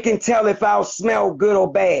 They can tell if I'll smell good or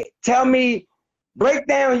bad. Tell me. Break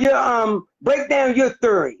down your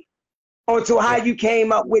theory onto how you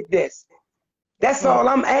came up with this. That's all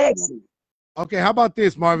I'm asking. Okay, how about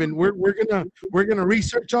this, Marvin? We're gonna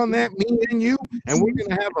research on that, me and you, and we're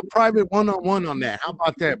gonna have a private one-on-one on that. How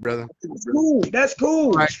about that, brother? That's cool. That's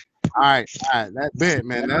cool. All right. That's it,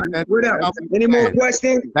 man. What else? Any more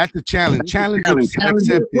questions? That's the challenge. Challenge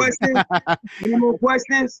accepted. Any more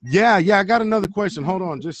questions? Yeah. I got another question. Hold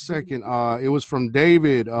on, just a second. It was from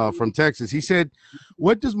David from Texas. He said,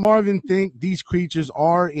 "What does Marvin think these creatures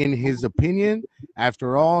are, in his opinion?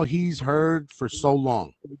 After all he's heard for so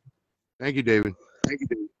long." Thank you, David.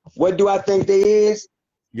 What do I think they is?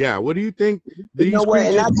 Yeah. What do you think these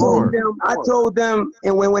creatures and I are? told them,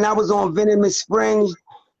 and when I was on Venomous Springs,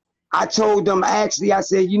 I told them, actually, I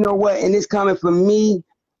said, you know what, and it's coming from me.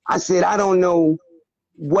 I said, I don't know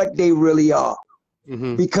what they really are,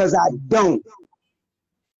 because I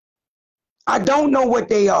don't know what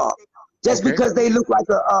they are. Just because they look like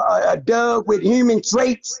a dog with human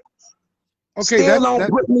traits, still don't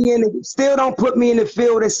put me in the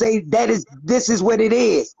field and say this is what it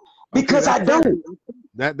is, because I don't.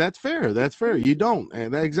 That's fair. That's fair. You don't.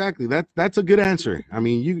 And exactly. That's a good answer. I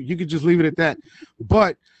mean, you could just leave it at that.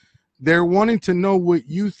 But they're wanting to know what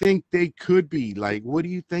you think they could be. Like, what do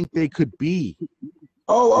you think they could be?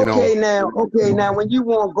 Oh, okay, now when you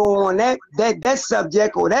want to go on that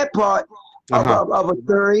subject or that part of a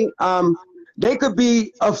theory, they could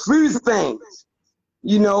be a few things.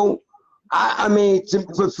 You know, I mean,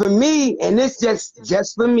 for me, and this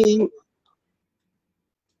just for me,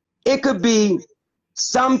 it could be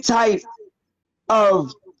some type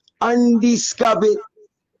of undiscovered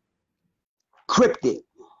cryptid.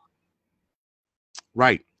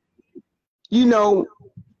 Right. You know,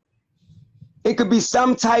 it could be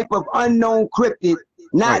some type of unknown cryptid,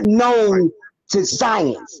 not known to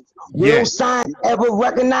science. Will science ever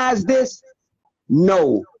recognize this?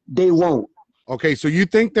 No, they won't. Okay, so you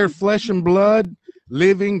think they're flesh and blood,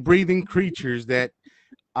 living, breathing creatures that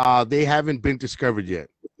they haven't been discovered yet.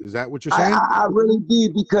 Is that what you're saying? I really do,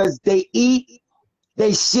 because they eat,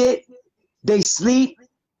 they shit, they sleep,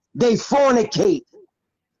 they fornicate,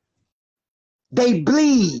 they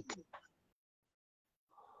bleed.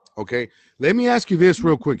 Okay, let me ask you this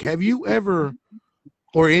real quick. Have you ever,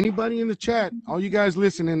 or anybody in the chat, all you guys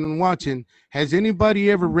listening and watching, has anybody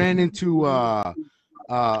ever ran into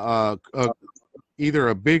either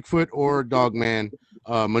a Bigfoot or a dogman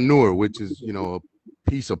manure, which is, you know, a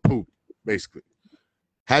piece of poop, basically?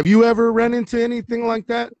 Have you ever run into anything like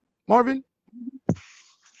that, Marvin?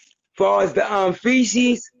 Far as the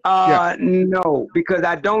feces, no, because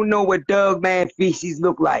I don't know what dogman feces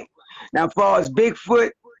look like. Now, far as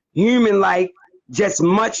Bigfoot, human-like, just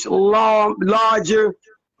much larger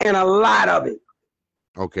and a lot of it.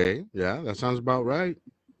 Okay, yeah, that sounds about right.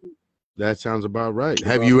 That sounds about right.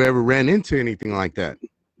 Have you ever ran into anything like that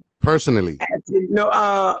personally?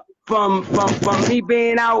 No, from me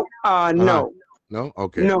being out, no. No,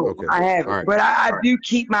 okay, no, okay. I haven't. Right. But I do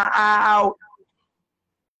keep my eye out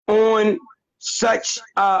on such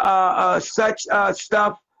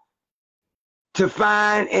stuff to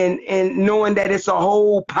find, and knowing that it's a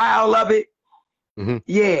whole pile of it. Mm-hmm.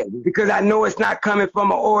 Yeah, because I know it's not coming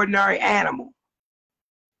from an ordinary animal.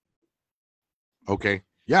 Okay,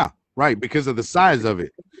 yeah, right, because of the size of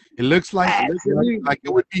it. It looks like it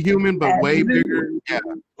would be human, but way bigger. Yeah,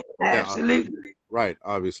 absolutely. Right,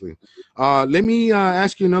 obviously. Let me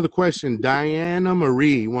ask you another question. Diana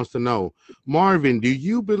Marie wants to know, Marvin, do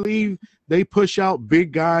you believe they push out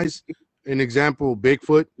big guys? An example,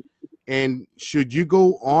 Bigfoot. And should you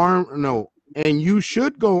go armed? No, and you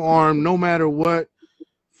should go armed no matter what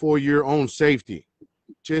for your own safety.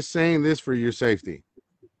 Just saying this for your safety.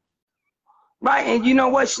 Right, and you know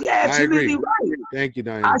what? She absolutely right. Thank you,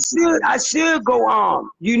 Diana. I should go armed.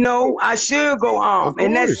 You know, I should go armed,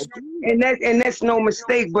 and that's no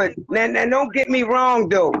mistake. But now don't get me wrong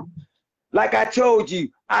though. Like I told you,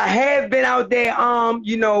 I have been out there armed.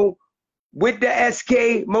 You know, with the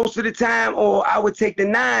SK most of the time, or I would take the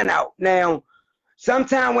 9 out. Now,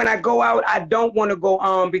 sometimes when I go out, I don't want to go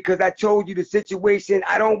armed because I told you the situation.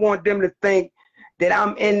 I don't want them to think that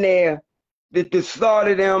I'm in there to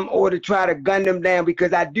slaughter them or to try to gun them down,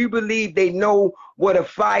 because I do believe they know what a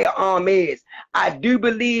firearm is. I do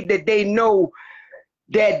believe that they know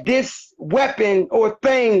that this weapon or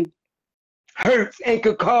thing hurts and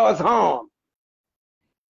could cause harm.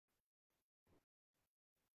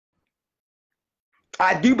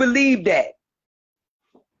 I do believe that.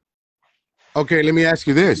 Okay, let me ask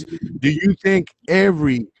you this. Do you think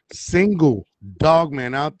every single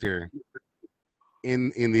dogman out there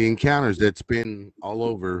in the encounters that's been all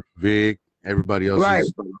over Vic, everybody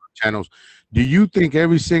else's channels, do you think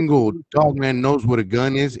every single dogman knows what a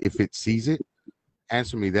gun is if it sees it?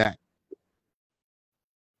 Answer me that.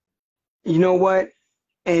 You know what?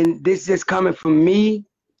 And this is coming from me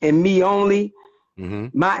and me only.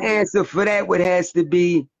 My answer for that would has to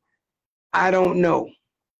be, I don't know.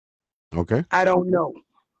 Okay. I don't know.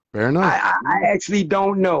 Fair enough. I actually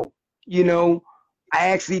don't know. You know, I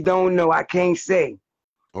actually don't know. I can't say.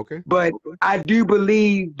 Okay. But I do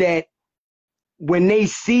believe that when they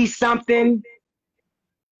see something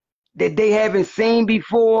that they haven't seen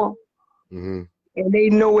before, and they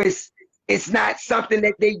know it's not something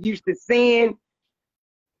that they used to seeing,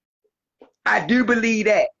 I do believe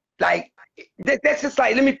that. Like, that's just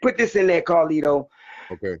like, let me put this in there, Carlito.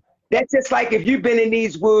 Okay. That's just like if you've been in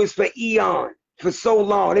these woods for eons, for so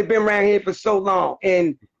long. They've been around here for so long,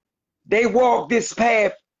 and they walk this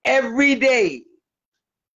path every day,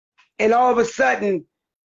 and all of a sudden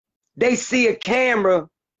they see a camera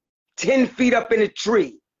 10 feet up in a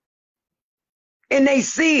tree, and they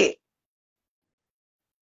see it.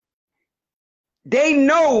 They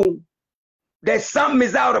know that something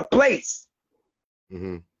is out of place.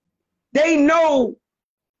 Mm-hmm. They know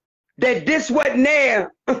that this wasn't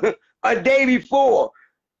there a day before.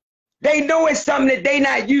 They know it's something that they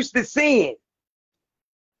not used to seeing.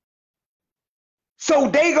 So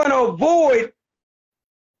they gonna avoid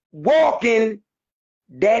walking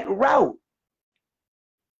that route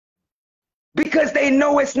because they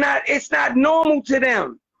know it's not normal to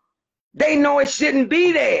them. They know it shouldn't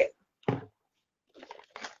be there.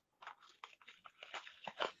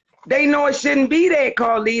 They know it shouldn't be there,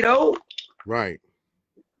 Carlito. Right.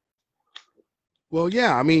 Well,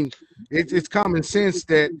 yeah, I mean, it's common sense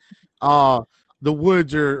that the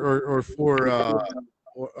woods are for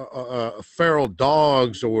feral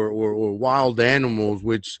dogs or wild animals,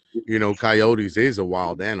 which, you know, coyotes is a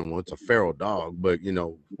wild animal. It's a feral dog, but, you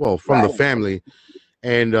know, well, from the family.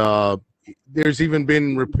 And there's even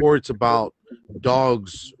been reports about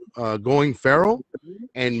dogs going feral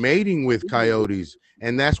and mating with coyotes.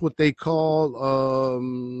 And that's what they call,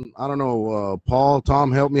 I don't know, Paul,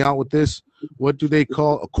 Tom, help me out with this. What do they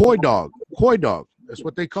call a coy dog? Coy dog. That's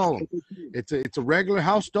what they call them. It's a regular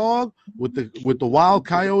house dog with the wild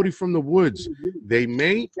coyote from the woods. They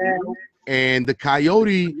mate, and the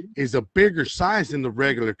coyote is a bigger size than the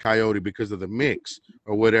regular coyote because of the mix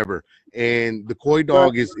or whatever. And the coy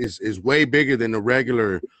dog is way bigger than the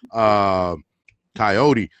regular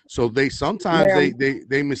coyote. So they sometimes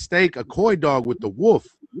they mistake a coy dog with the wolf,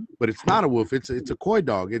 but it's not a wolf. It's a coy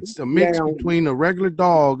dog. It's a mix between a regular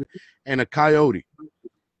dog and a coyote.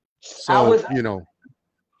 So you know,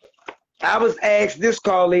 I was asked this,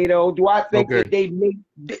 Carlito. Do I think that they mate?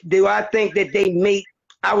 Do I think that they mate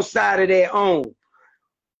outside of their own?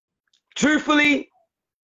 Truthfully,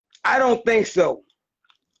 I don't think so.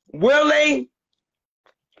 Will they?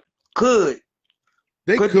 Could.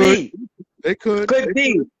 They could could be. They could. Could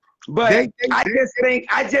be. But I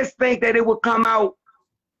just think that it would come out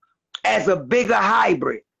as a bigger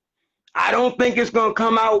hybrid. I don't think it's gonna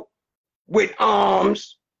come out with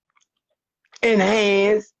arms and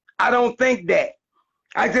hands. I don't think that.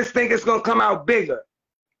 I just think it's gonna come out bigger.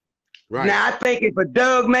 Right. Now I think if a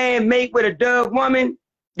Doug man mate with a Doug woman,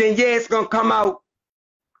 then yeah, it's gonna come out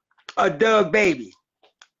a Doug baby.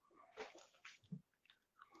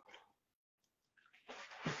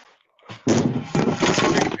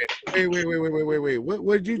 Wait. What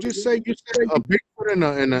did you just say? You said a Bigfoot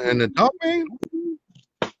and a dog man?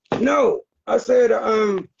 No, I said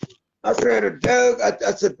a Doug.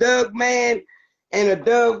 It's a Doug man and a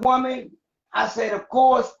Doug woman. I said, of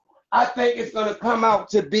course, I think it's gonna come out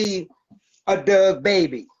to be a Doug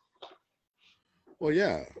baby. Well,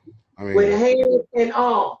 yeah. I mean, with hands and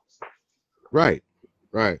arms. Right.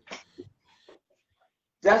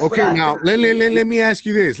 That's okay, now let me ask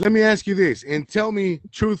you this. Let me ask you this, and tell me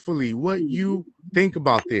truthfully what you think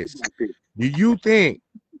about this. Do you think,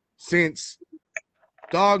 since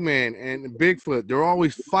Dogman and Bigfoot, they're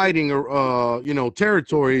always fighting,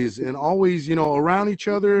 territories, and always, around each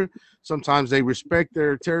other. Sometimes they respect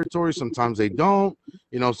their territory, sometimes they don't.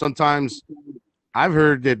 Sometimes I've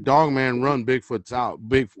heard that Dogman run Bigfoot's out,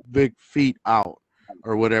 big feet out,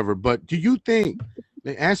 or whatever. But do you think?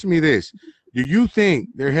 Answer me this. Do you think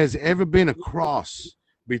there has ever been a cross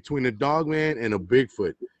between a Dogman and a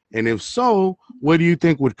Bigfoot? And if so, what do you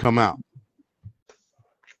think would come out?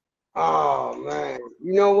 Oh man,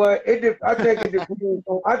 you know what? I think it depends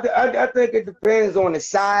on. I think it depends on the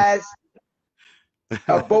size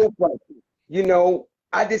of both of them.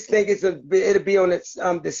 I just think it'll be on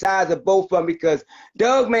the size of both of them, because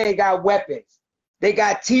Dogman got weapons. They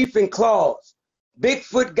got teeth and claws.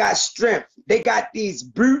 Bigfoot got strength. They got these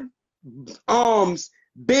brute arms,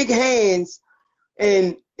 big hands,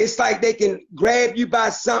 and it's like they can grab you by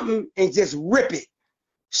something and just rip it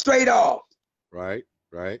straight off. Right.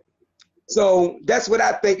 So that's what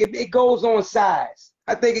I think. It goes on size.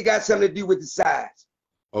 I think it got something to do with the size.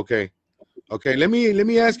 Okay. Let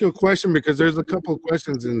me ask you a question, because there's a couple of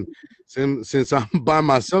questions, and since I'm by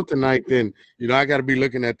myself tonight, then I got to be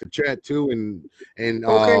looking at the chat too, and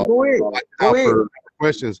okay, go ahead. For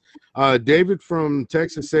questions. David from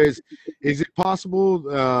Texas says, "Is it possible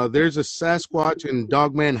there's a Sasquatch and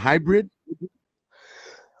Dogman hybrid?"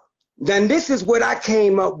 Then this is what I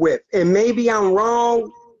came up with, and maybe I'm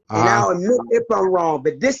wrong. And I'll admit if I'm wrong,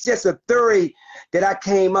 but this is just a theory that I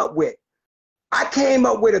came up with. I came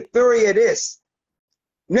up with a theory of this.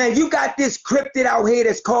 Now, you got this cryptid out here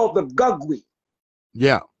that's called the Gugwi.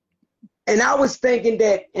 Yeah. And I was thinking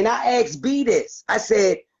that, and I asked B this. I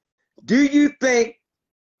said, do you think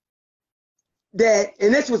that,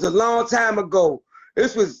 and this was a long time ago.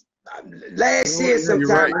 This was last year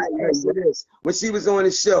sometime. Right. I asked her this when she was on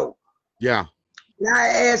the show. Yeah. And I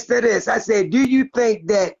asked her this. I said, do you think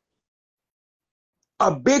that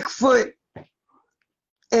a Bigfoot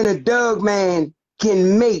and a Doug man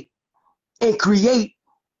can mate and create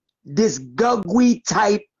this Gugwe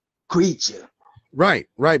type creature. Right,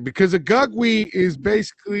 right. Because a Gugwe is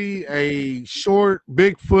basically a short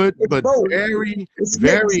Bigfoot, It's but both. very, It's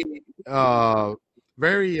very, mixed. how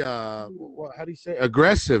do you say,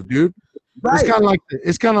 aggressive, dude. Right. It's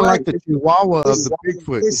kind of like the Chihuahua of the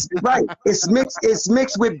Bigfoot. It's right. It's mixed. It's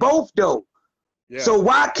mixed with both though. Yeah. So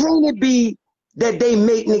why can't it be that they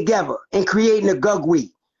mating together and creating a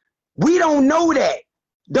Gugwe? We don't know that.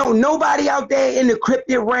 Don't nobody out there in the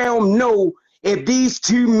cryptid realm know if these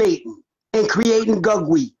two mating and creating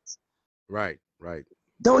Gugwe. Right, right.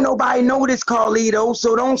 Don't nobody know this, Carlito.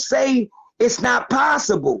 So don't say it's not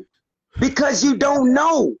possible because you don't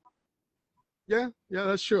know. Yeah, yeah,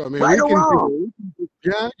 that's true. I mean, Right or wrong?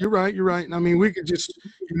 Yeah, you're right. You're right. I mean, we could just,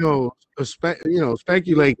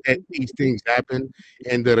 speculate that these things happen,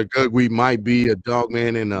 and that a Gugwe might be a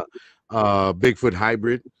dogman and a Bigfoot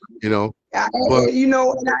hybrid. But and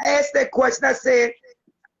I asked that question. I said,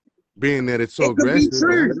 being that it's so it could be aggressive,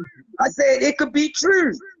 true. man. I said it could be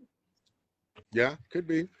true. Yeah, could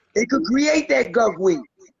be. It could create that Gugwe.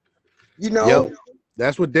 Yep.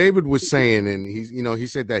 That's what David was saying, and he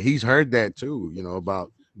said that he's heard that too.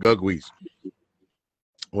 About Gugwes,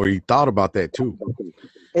 or he thought about that too.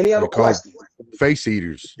 Any other questions? Face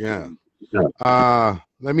eaters. Yeah.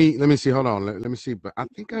 Let me see. Hold on. Let me see. But I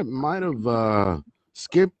think I might have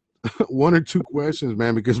skipped one or two questions,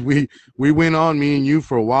 man, because we went on, me and you,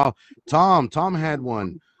 for a while. Tom had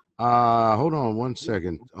one. Hold on one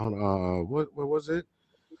second. What was it?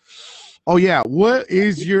 Oh yeah. What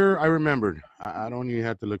is your? I remembered. I don't even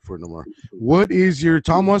have to look for it no more. What is your?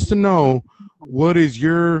 Tom wants to know what is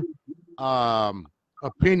your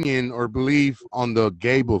opinion or belief on the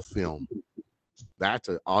Gable film? That's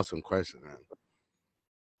an awesome question, man.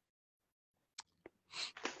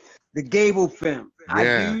 The Gable film.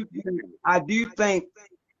 Yeah. I do think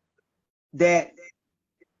that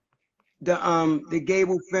the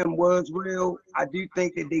Gable film was real. I do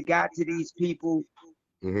think that they got to these people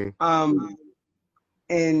and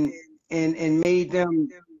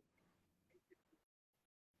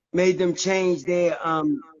made them change their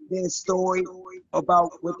story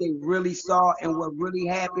about what they really saw and what really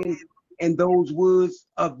happened in those woods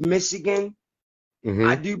of Michigan.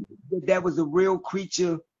 I do believe that was a real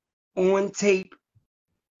creature on tape,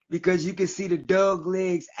 because you can see the dog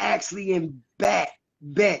legs actually in bent.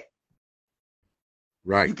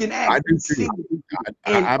 Right. You can actually see it.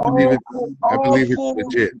 And I believe it. I believe it's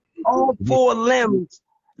legit. All four limbs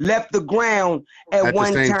left the ground at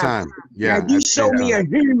one the same time. Yeah. Now, you show me a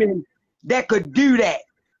human that could do that.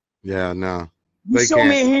 Yeah, no. You show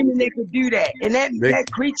me a human that could do that. And that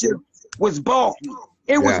creature was bulky.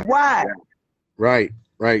 It was wide. Right,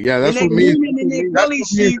 right. Yeah, that's and what me human in their gully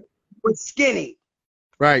shoe was skinny.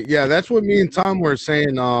 Right. Yeah, that's what me and Tom were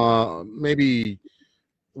saying maybe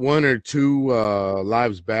one or two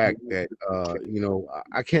lives back, that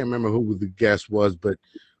I can't remember who the guest was, but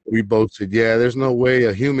we both said, yeah, there's no way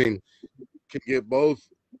a human can get both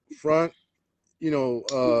front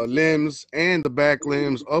limbs and the back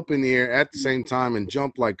limbs up in the air at the same time and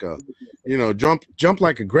jump like a jump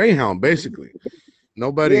like a greyhound, basically.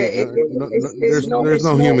 Nobody there's no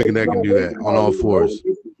human that can do that on all fours.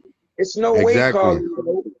 It's no way, Carl.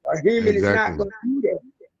 A human is not going to do that.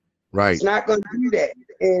 Right. It's not going to do that.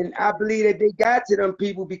 And I believe that they got to them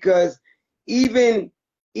people, because even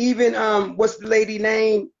what's the lady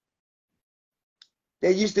name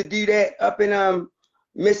that used to do that up in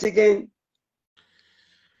Michigan?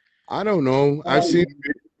 I don't know. I've seen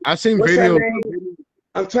videos. videos.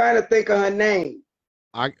 I'm trying to think of her name.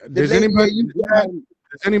 Does anybody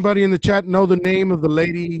in the chat know the name of the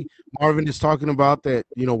lady Marvin is talking about that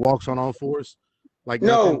walks on all fours?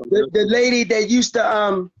 No, the lady that used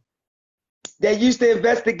to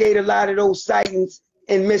investigate a lot of those sightings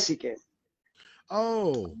in Michigan.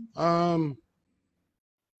 Oh, I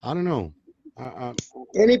don't know.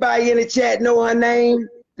 Anybody in the chat know her name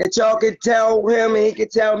that y'all could tell him and he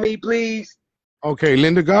could tell me, please? Okay,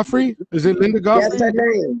 Linda Godfrey? Is it Linda Godfrey? That's her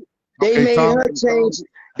name. They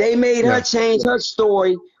made her change her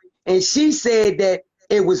story, and she said that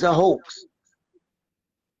it was a hoax.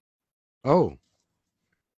 Oh,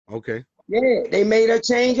 okay. Yeah, they made her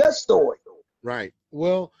change her story. Right.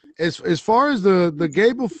 Well, as far as the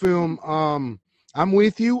Gable film, I'm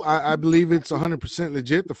with you. I believe it's 100%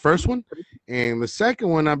 legit, the first one. And the second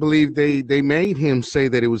one, I believe they made him say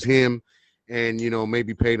that it was him, and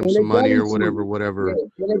maybe paid him some money or whatever.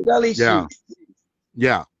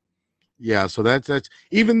 Yeah. So that's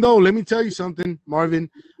even though, let me tell you something, Marvin,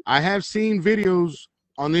 I have seen videos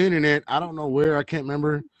on the internet. I don't know where. I can't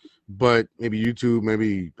remember, but maybe YouTube,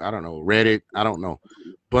 maybe I don't know, Reddit. I don't know,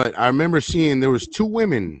 but I remember seeing there was two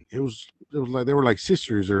women. It was like they were like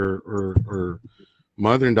sisters or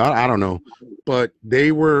mother and daughter. I don't know, but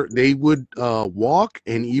they would walk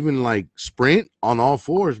and even like sprint on all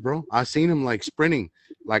fours, bro. I seen them like sprinting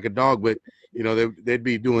like a dog, but they'd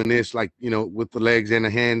be doing this like with the legs and the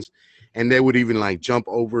hands, and they would even like jump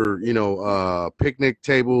over picnic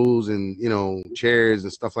tables and chairs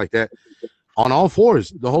and stuff like that on all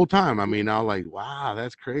fours the whole time. I mean, I was like, wow,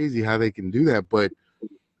 that's crazy how they can do that, but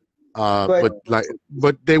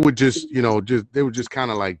but they would just they would just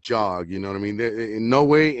kind of like jog, you know what I mean? In no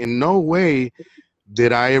way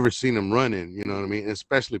did I ever seen them running, you know what I mean?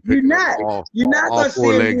 Especially picking up all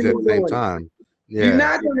four legs at the same time. Yeah. You're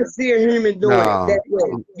not gonna see a human doing it that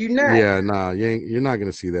way. You're not. Yeah, nah, you're not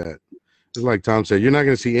gonna see that. It's like Tom said, you're not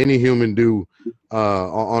gonna see any human do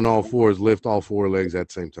on all fours, lift all four legs at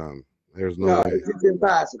the same time. There's no way. It's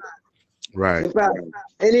impossible. Right. It's impossible.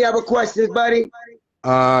 Any other questions, buddy?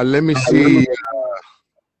 Let me see.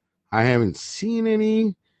 I haven't seen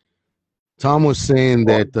any. Tom was saying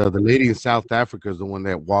that the lady in South Africa is the one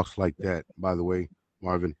that walks like that, by the way,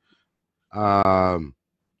 Marvin. Let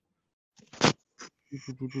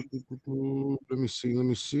me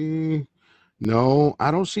see. No, I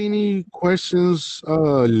don't see any questions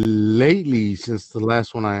lately since the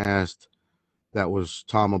last one I asked. That was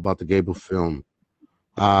Tom about the Gable film.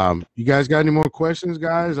 You guys got any more questions,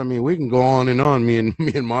 guys? I mean, we can go on and on, me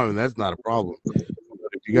and Marvin. That's not a problem. But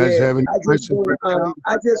if you guys have any questions,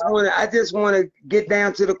 I just want to get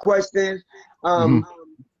down to the questions.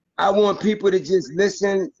 I want people to just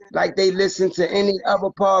listen like they listen to any other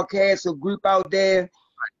podcast or group out there.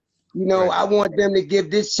 I want them to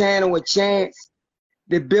give this channel a chance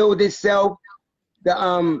to build itself.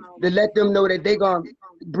 To let them know that they're gonna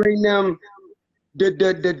bring them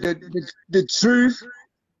the truth.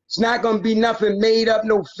 It's not gonna be nothing made up,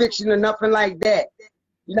 no fiction or nothing like that.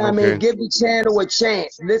 You know what I mean? Give the channel a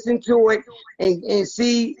chance. Listen to it and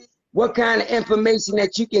see what kind of information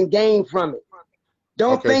that you can gain from it.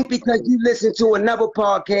 Don't think because you listen to another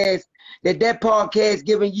podcast that podcast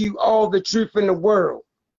giving you all the truth in the world.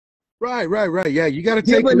 Right. Yeah, you got to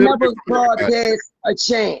take another podcast a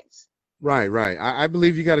chance. Right. I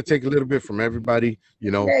believe you got to take a little bit from everybody,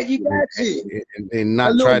 Yeah, you got to. And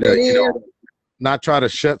not try to, not try to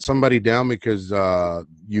shut somebody down because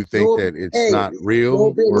you think that it's not real. A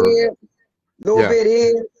little bit here,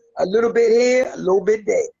 a little bit here, a little bit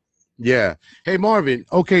there. Yeah. Hey, Marvin.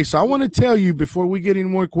 Okay, so I want to tell you before we get any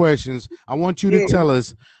more questions, I want you to tell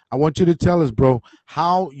us, bro,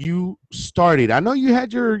 how you started. I know you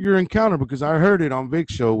had your encounter because I heard it on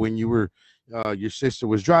Vic's show when you were, your sister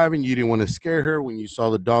was driving. You didn't want to scare her when you saw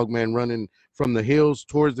the dog man running from the hills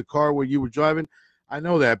towards the car where you were driving. I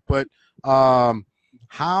know that, but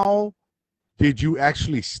how did you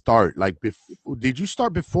actually start? Like, did you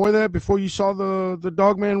start before that? Before you saw the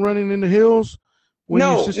dog man running in the hills? When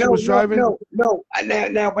your sister was driving? No.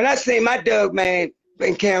 Now, when I say my dog man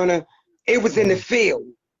encounter, it was in the field.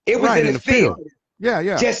 It was in the field.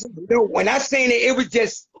 Yeah. Just when I seen it, it was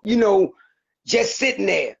just just sitting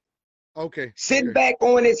there. Okay. Sitting back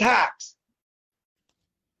on his hocks.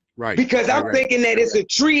 Right. Because I'm thinking that it's a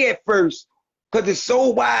tree at first, because it's so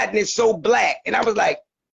wide and it's so black, and I was like,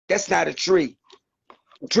 that's not a tree.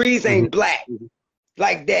 Trees ain't black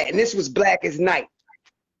like that, and this was black as night.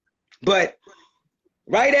 But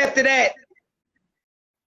right after that,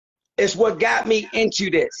 it's what got me into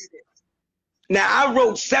this. Now I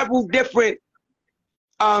wrote several different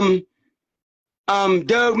Doug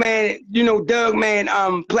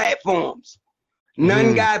Man platforms.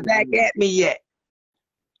 None got back at me yet.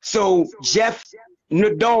 So Jeff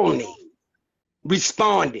Nadolny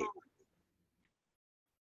responded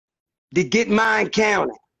to get my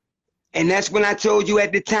encounter. And that's when I told you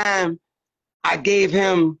at the time I gave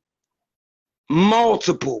him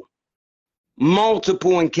multiple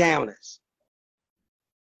encounters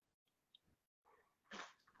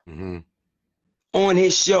on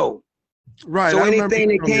his show. Right. So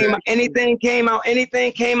anything came out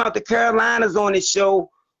the Carolinas on his show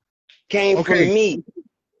came from me.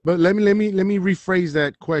 But let me rephrase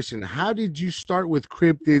that question. How did you start with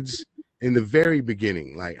cryptids in the very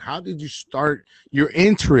beginning? Like, how did you start your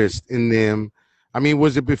interest in them? I mean,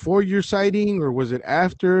 was it before your sighting, or was it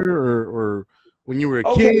after, or when you were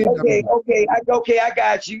a kid? I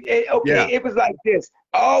got you. It was like this.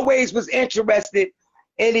 I always was interested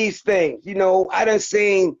in these things. I done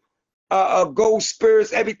seen ghost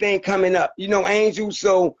spirits, everything coming up. Angels.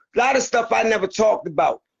 So a lot of stuff I never talked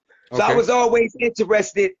about. So I was always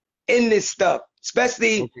interested in this stuff,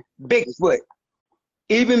 especially Bigfoot.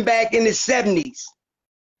 even back in the 70s,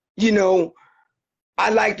 you know,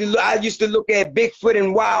 I used to look at Bigfoot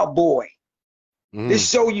and Wild Boy. This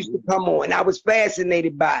show used to come on. I was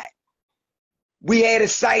fascinated by it. We had a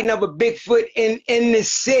sighting of a Bigfoot in the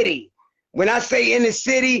city. When I say in the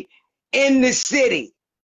city,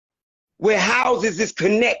 where houses is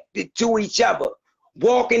connected to each other,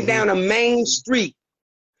 walking down a main street,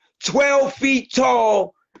 12 feet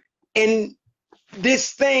tall, and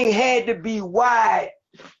this thing had to be wide.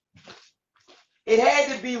 It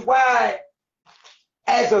had to be wide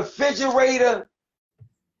as a refrigerator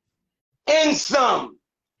and some.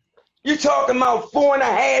 You're talking about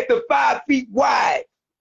 4.5 to 5 feet wide.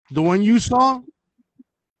 The one you saw?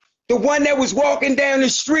 The one that was walking down the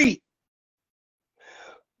street.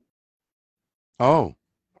 Oh.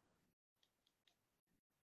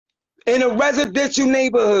 In a residential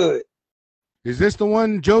neighborhood. Is this the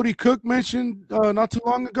one Jody Cook mentioned not too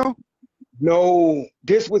long ago? No,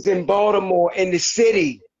 this was in Baltimore, in the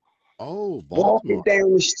city. Oh, Baltimore. Walking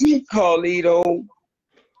down the street, Carlito.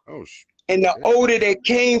 Oh, and the odor that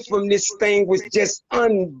came from this thing was just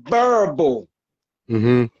unbearable.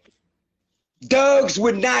 Dogs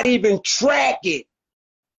would not even track it.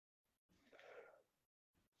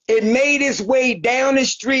 It made its way down the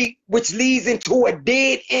street, which leads into a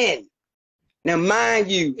dead end. Now, mind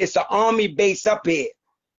you, it's an army base up here.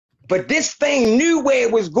 But this thing knew where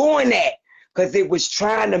it was going at because it was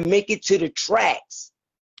trying to make it to the tracks.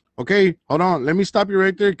 Okay, hold on. Let me stop you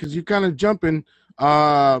right there because you're kind of jumping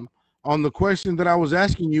on the question that I was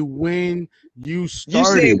asking you when you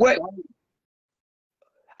started. You said what?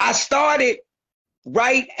 I started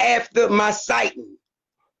right after my sighting.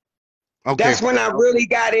 Okay. That's when I really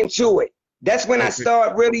got into it. That's when I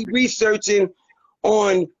started really researching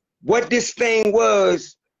on what this thing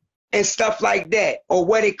was and stuff like that, or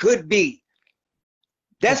what it could be.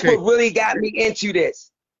 That's what really got me into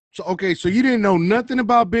this. So okay, so you didn't know nothing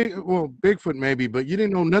about Bigfoot maybe, but you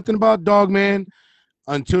didn't know nothing about Dogman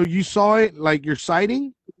until you saw it, like your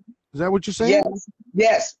sighting? Is that what you're saying? Yes.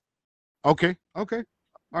 Yes. Okay. Okay.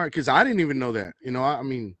 All right, because I didn't even know that. You know, I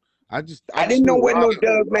mean, I didn't know what no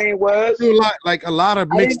Dogman was. I knew a lot of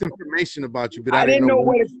mixed information about you, but I didn't know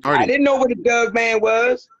what I didn't know what a Dogman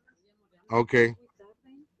was. Okay.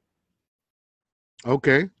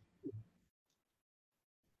 Okay.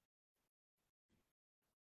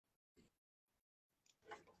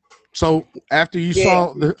 So after you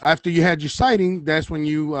after you had your sighting, that's when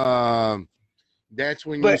you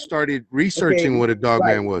started researching what a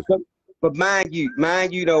Dogman was. But mind you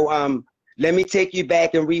though, let me take you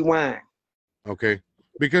back and rewind. Okay.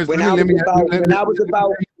 Because when I was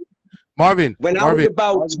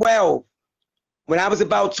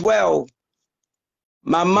about 12,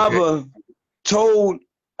 my mother told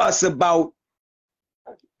us about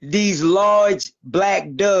these large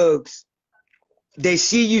black dogs that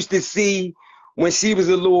she used to see when she was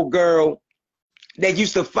a little girl that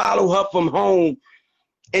used to follow her from home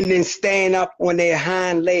and then stand up on their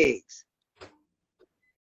hind legs.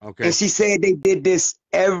 Okay. And she said they did this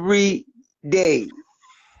every day.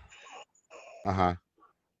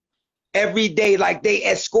 Every day, like they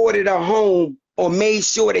escorted her home or made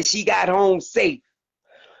sure that she got home safe.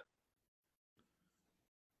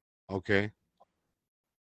 Okay.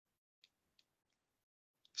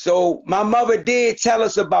 So my mother did tell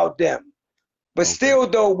us about them, but still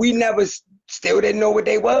though, we still didn't know what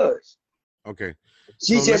they was. Okay.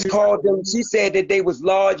 She just called them, she said that they was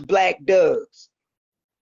large black dogs.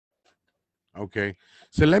 Okay.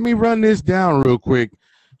 So let me run this down real quick.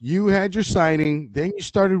 You had your sighting, then you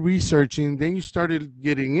started researching, then you started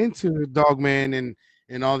getting into the Dogman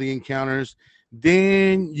and all the encounters.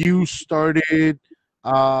 Then you started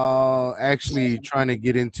actually trying to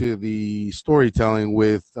get into the storytelling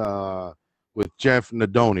with Jeff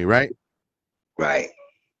Nadoni, right? Right.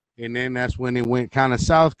 And then that's when it went kind of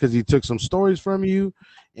south because he took some stories from you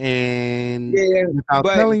and without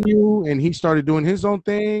telling you, and he started doing his own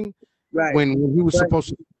thing. Right. When he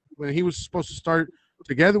was supposed to start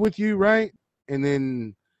together with you, right? And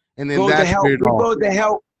then that's where it all. Supposed to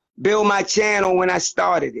help build my channel when I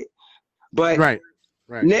started it, but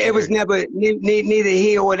it was never neither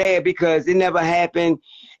here or there because it never happened.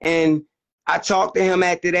 And I talked to him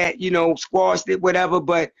after that, you know, squashed it, whatever.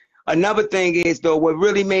 But another thing is though, what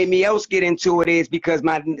really made me else get into it is because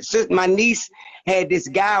my niece had this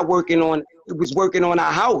guy working on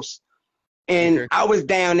our house. And I was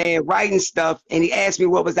down there writing stuff, and he asked me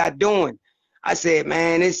what was I doing. I said,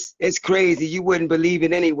 man, it's crazy. You wouldn't believe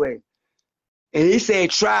it anyway. And he said,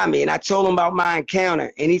 try me. And I told him about my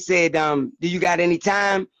encounter. And he said, do you got any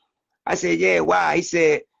time? I said, yeah, why? He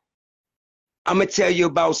said, I'm going to tell you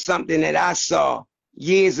about something that I saw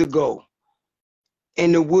years ago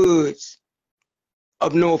in the woods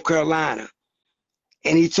of North Carolina.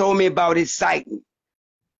 And he told me about his sighting.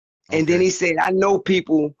 And then he said, I know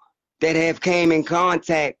people that have came in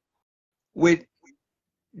contact with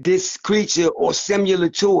this creature or similar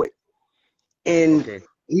to it. And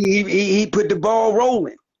he put the ball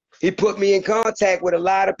rolling. He put me in contact with a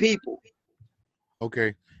lot of people.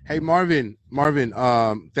 Okay. Hey, Marvin,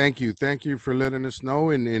 thank you for letting us know,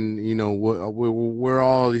 and you know where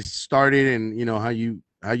all this started, and you know how you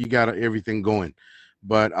got everything going.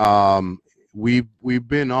 But we've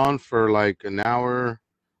been on for like an hour,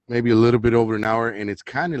 maybe a little bit over an hour, and it's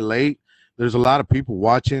kind of late. There's a lot of people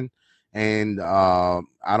watching, and I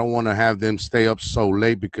don't want to have them stay up so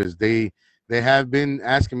late because they have been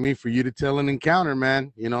asking me for you to tell an encounter,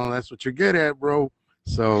 man. You know that's what you're good at, bro.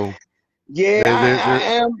 So. Yeah, I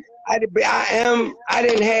am. I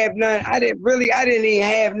didn't have none. I didn't even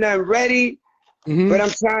have none ready. But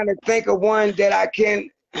I'm trying to think of one that I can.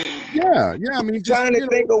 Yeah. I mean, trying to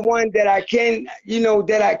think of one that I can,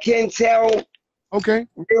 that I can tell. Okay.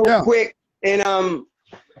 Real quick, and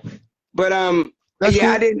but That's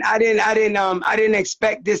yeah, cool. I didn't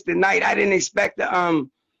expect this tonight. I didn't expect the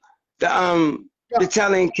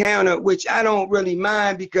tele encounter, which I don't really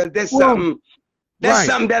mind because there's something. That's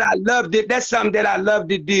something that I love to. That's something that I love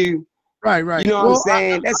to do. Right. You know what I'm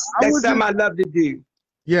saying? That's something I love to do.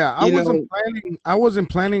 Yeah, I wasn't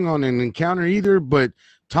planning on an encounter either, but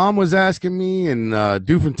Tom was asking me, and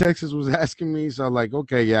Dude from Texas was asking me, so I'm like,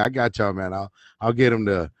 okay, yeah, I got y'all, man. I'll get him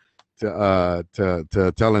to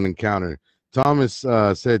tell an encounter. Thomas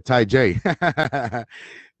said Ty J.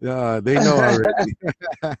 They know already.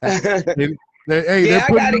 Yeah,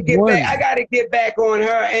 I gotta get back on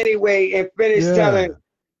her anyway and finish telling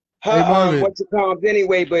her what you call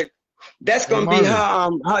anyway. But that's gonna be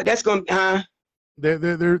her. That's gonna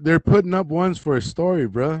They're putting up ones for a story,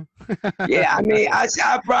 bro. Yeah, I mean,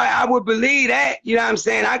 I would believe that. You know what I'm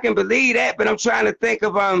saying? I can believe that, but I'm trying to think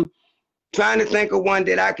of one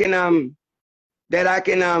that I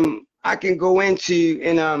can go into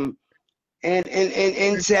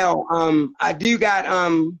and tell. I do got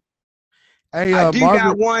Hey, I do Marvin,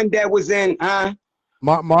 got one that was in,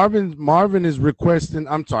 Marvin is requesting.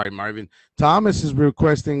 I'm sorry, Marvin. Thomas is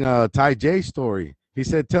requesting a Ty J story. He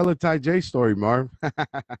said, "Tell a Ty J story, Marv."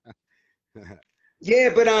 Yeah,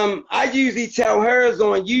 but I usually tell hers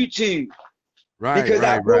on YouTube. Because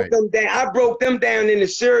I broke them down. I broke them down in the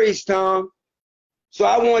series, Tom. So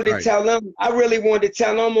I wanted to tell them. I really wanted to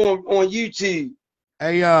tell them on YouTube.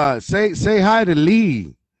 Hey, say hi to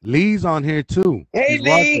Lee. Lee's on here too. Hey, He's Lee.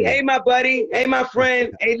 watching. Hey, my buddy. Hey, my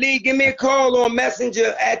friend. Hey, Lee, give me a call on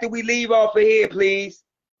Messenger after we leave off of here, please.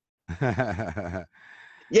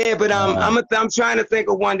 Yeah, but I'm trying to think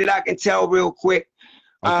of one that I can tell real quick.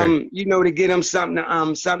 To get them something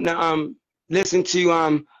to listen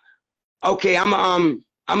to. Okay, I'm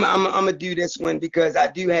gonna do this one because I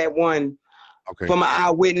do have one from an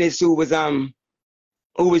eyewitness who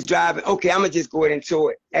was driving. Okay, I'm gonna just go ahead into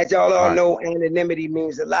it. As y'all all know, anonymity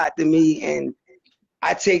means a lot to me, and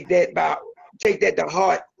I take that to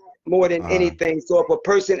heart more than anything. So if a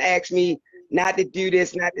person asks me not to do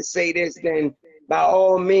this, not to say this, then by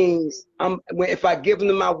all means, if I give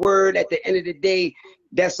them my word, at the end of the day,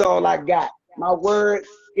 that's all I got. My word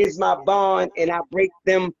is my bond, and I break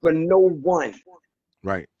them for no one.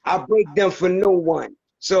 Right. I break them for no one.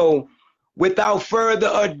 So without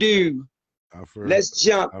further ado, let's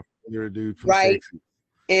jump right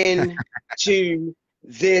into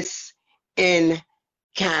this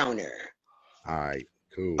encounter. All right,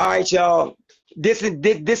 cool. All right, y'all.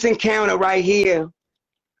 This encounter right here,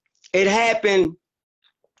 it happened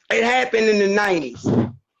in the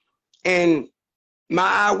 90s. And my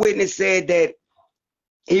eyewitness said that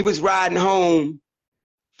he was riding home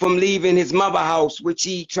from leaving his mother house, which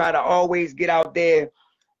he tried to always get out there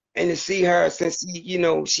and to see her since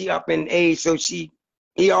she up in age, so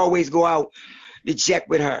he always go out to check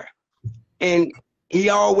with her. And he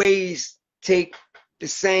always take the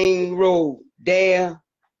same road there,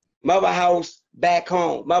 mother house, back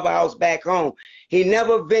home, mother house, back home. He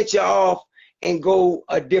never venture off and go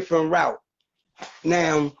a different route.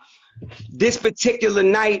 Now, this particular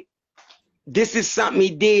night, this is something he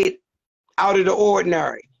did out of the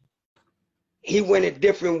ordinary. He went a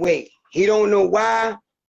different way. He don't know why,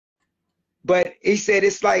 but he said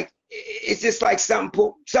it's just like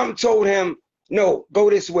something told him, no, go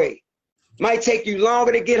this way. Might take you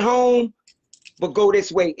longer to get home, but go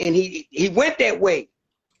this way. And he went that way.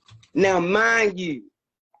 Now, mind you,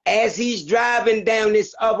 as he's driving down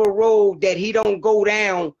this other road that he don't go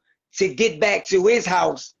down to get back to his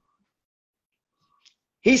house,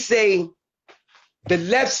 he say The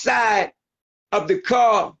left side of the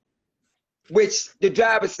car, which the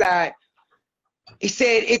driver's side, he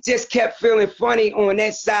said it just kept feeling funny on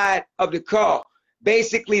that side of the car,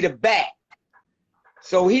 basically the back.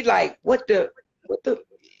 So he like, what the,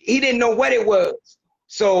 he didn't know what it was.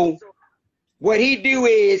 So what he do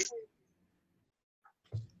is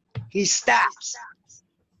he stops,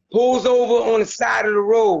 pulls over on the side of the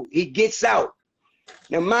road. He gets out.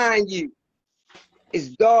 Now, mind you, it's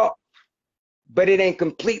dark, but it ain't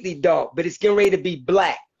completely dark, but it's getting ready to be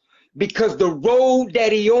black because the road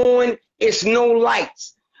that he on, it's no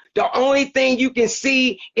lights. The only thing you can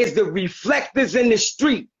see is the reflectors in the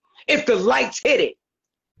street if the lights hit it.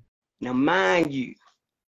 Now, mind you,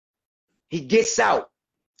 he gets out.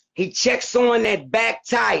 He checks on that back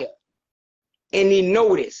tire, and he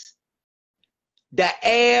noticed the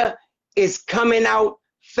air is coming out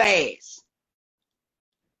fast.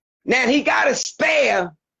 Now, he got a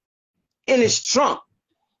spare in his trunk.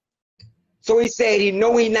 So he said he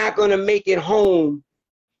know he's not going to make it home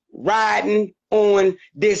riding on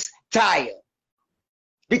this tire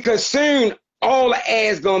because soon all the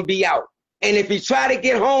air is going to be out. And if he try to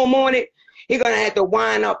get home on it, he's going to have to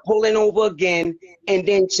wind up pulling over again and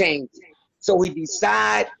then change it. So he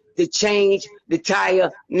decides to change the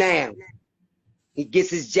tire now. He gets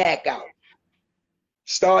his jack out,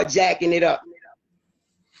 start jacking it up.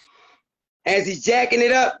 As he's jacking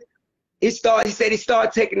it up, he said he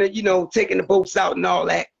started taking the, taking the bolts out and all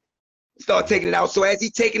that. Start taking it out. So as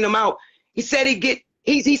he's taking them out, he said he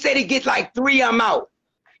get like 3 of them out.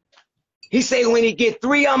 He said when he get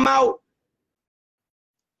 3 of them out,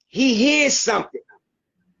 he hears something.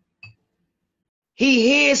 He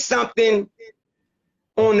hears something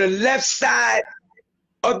on the left side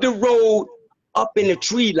of the road up in the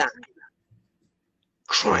tree line.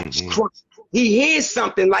 Crunch, crunch. He hears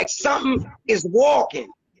something like something is walking.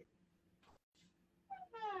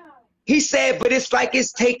 He said, but it's like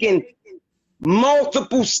it's taking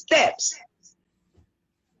multiple steps.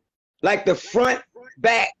 Like the front,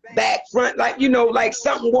 back, front, like, like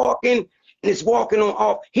something walking and it's walking on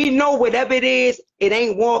off. He know whatever it is, it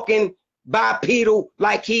ain't walking bipedal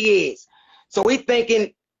like he is. So he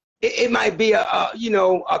thinking it might be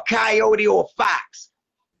a coyote or a fox.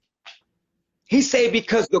 He say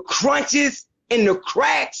because the crunches and the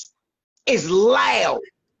cracks is loud.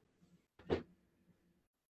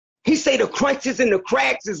 He say the crunches and the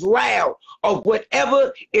cracks is loud of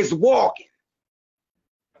whatever is walking.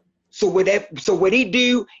 So what he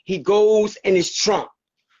do, he goes in his trunk.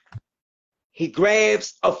 He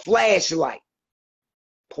grabs a flashlight,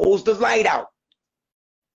 pulls the light out.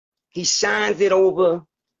 He shines it over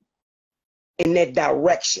in that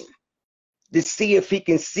direction to see if he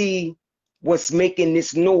can see what's making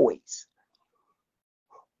this noise.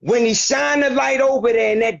 When he shine the light over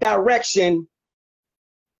there in that direction,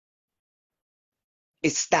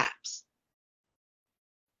 it stops.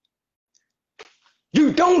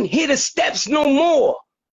 You don't hear the steps no more.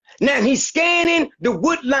 Now he's scanning the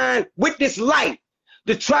wood line with this light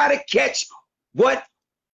to try to catch what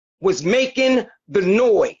was making the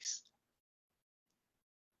noise.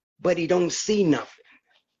 But he don't see nothing.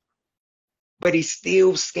 But he's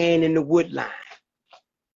still scanning the wood line.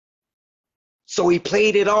 So he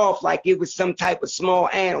played it off like it was some type of small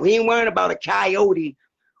animal. He ain't worrying about a coyote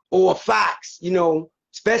or a fox,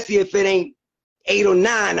 especially if it ain't 8 or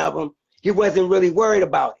 9 of them. He wasn't really worried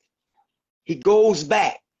about it. He goes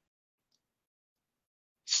back,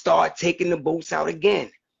 start taking the bolts out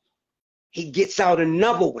again. He gets out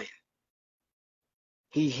another one.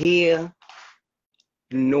 He hear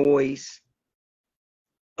the noise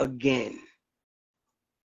again.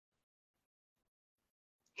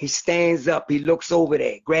 He stands up, he looks over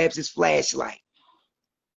there, grabs his flashlight.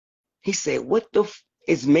 He said, what the f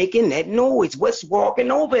is making that noise? What's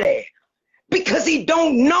walking over there? Because he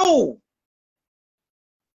don't know.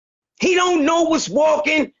 He don't know what's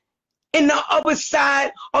walking in the other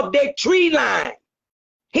side of that tree line.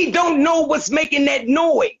 He don't know what's making that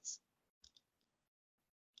noise.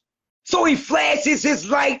 So he flashes his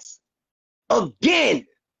lights again.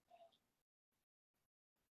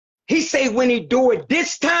 He say when he do it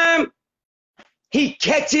this time, he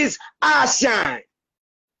catches eye shine.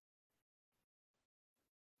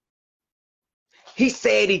 He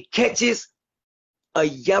said he catches a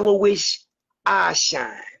yellowish eye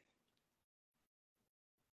shine.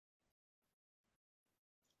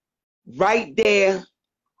 Right there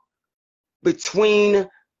between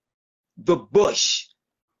the bush.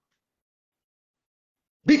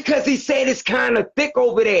 Because he said it's kind of thick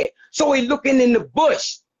over there. So he looking in the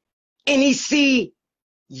bush and he see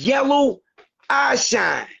yellow eye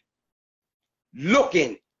shine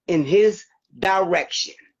looking in his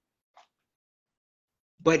direction,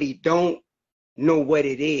 but he don't know what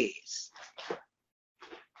it is.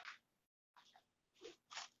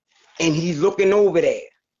 And he's looking over there.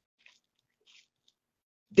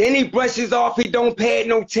 Then he brushes off, he don't pay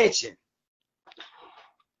no attention.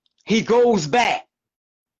 He goes back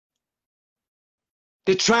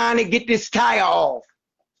to trying to get this tire off.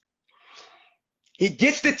 He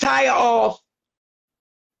gets the tire off,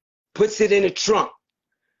 puts it in the trunk.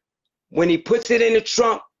 When he puts it in the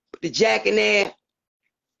trunk, put the jack in there.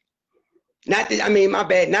 Not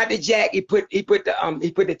the jack. He put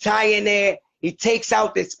the tire in there. He takes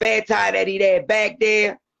out the spare tire that he had back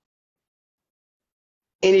there,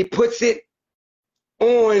 and he puts it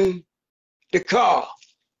on the car.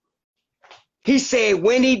 He said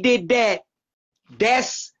when he did that,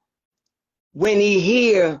 that's when he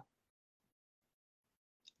hear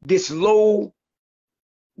this low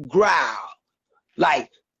growl,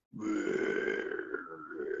 like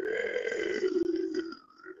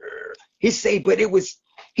he said, but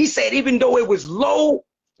he said even though it was low,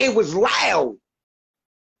 it was loud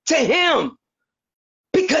to him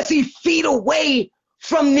because he feet away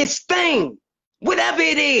from this thing, whatever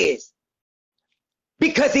it is,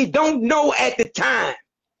 because he don't know at the time.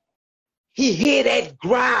 He hear that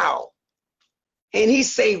growl and he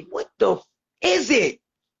say, what the is it?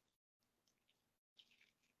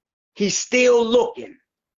 He's still looking.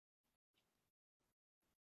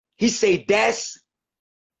 He say that's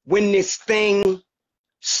when this thing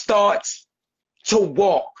starts to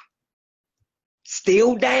walk.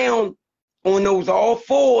 Still down on those all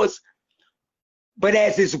fours, but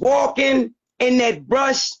as it's walking in that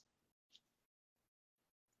brush,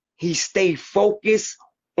 he stay focused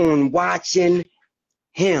on watching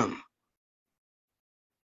him.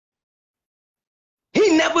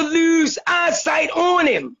 He never lose eyesight on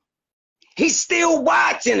him. He's still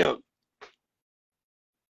watching him.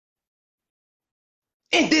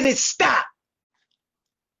 And then it stopped.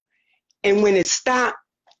 And when it stopped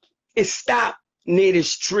near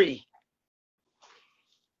this tree.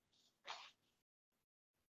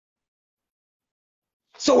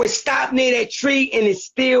 So it stopped near that tree and it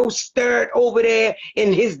still stirred over there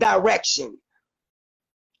in his direction.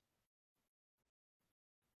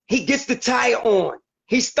 He gets the tire on.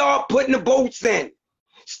 He start putting the bolts in.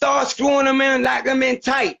 Start screwing them in, lock them in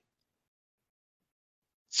tight.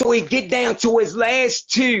 So he get down to his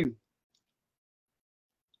last two.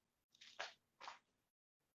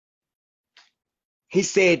 He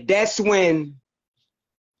said that's when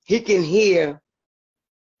he can hear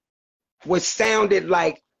what sounded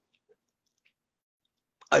like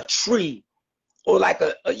a tree, or like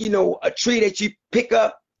a tree that you pick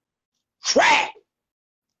up, crack,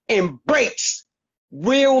 and breaks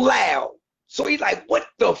real loud. So he's like, what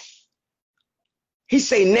the he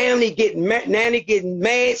say now he getting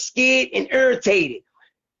mad, scared, and irritated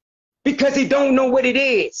because he don't know what it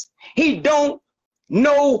is. He don't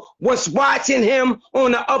know what's watching him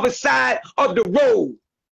on the other side of the road.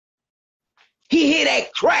 He hear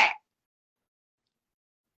that crack.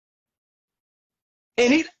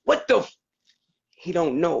 And he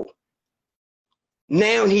don't know.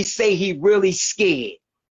 Now he say he really scared.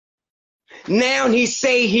 Now he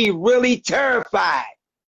say he really terrified.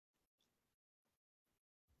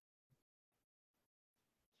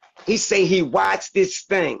 He say he watched this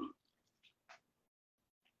thing.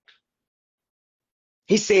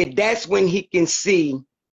 He said that's when he can see,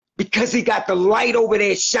 because he got the light over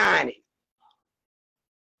there shining.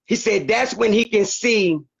 He said that's when he can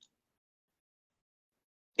see.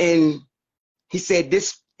 And he said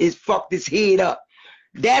this is fucked his head up.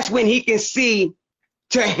 That's when he can see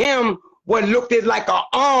to him what looked like an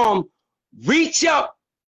arm reach up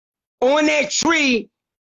on that tree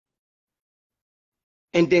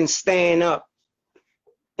and then stand up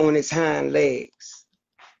on his hind legs.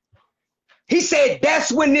 He said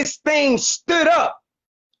that's when this thing stood up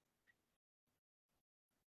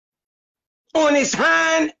on his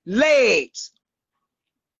hind legs.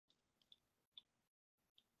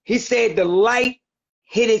 He said the light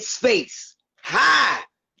hit his face high.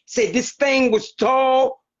 Said this thing was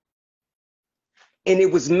tall and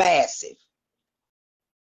it was massive.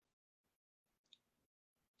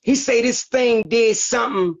 He said this thing did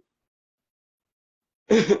something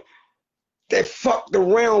that fucked the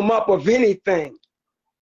realm up of anything.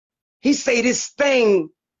 He said this thing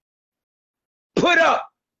put up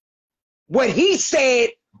what he said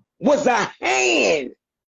was a hand,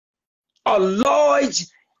 a large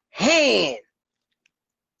hand.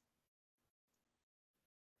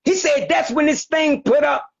 He said that's when this thing put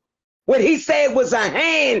up what he said was a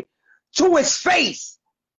hand to his face.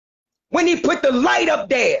 When he put the light up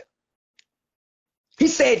there, He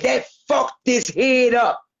said that fucked his head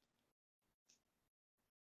up.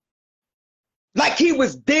 Like he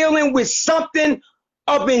was dealing with something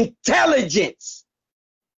of intelligence.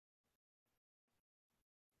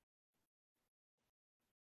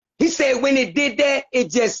 He said when it did that, he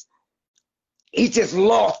just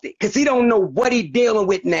lost it because he don't know what he dealing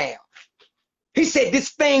with now. He said this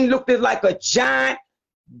thing looked like a giant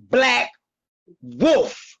black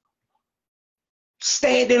wolf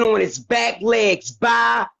standing on its back legs,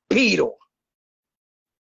 bipedal.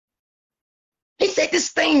 He said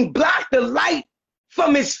this thing blocked the light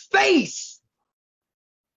from his face.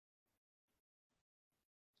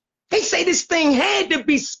 He said this thing had to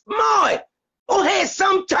be smart or had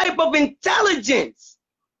some type of intelligence.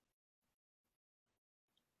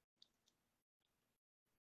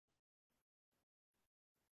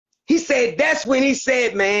 He said that's when he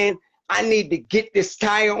said, man, I need to get this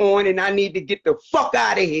tire on and I need to get the fuck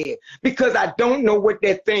out of here because I don't know what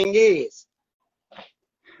that thing is.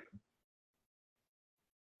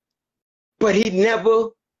 But he never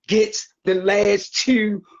gets the last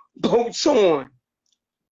two bolts on.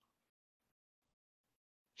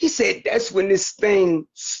 He said that's when this thing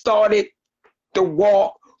started to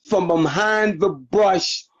walk from behind the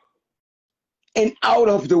brush and out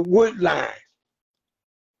of the wood line.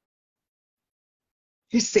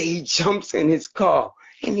 He said he jumps in his car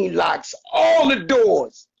and he locks all the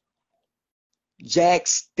doors.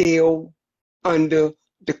 Jack's still under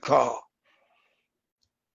the car.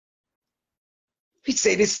 He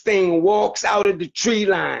said this thing walks out of the tree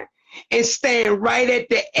line and stand right at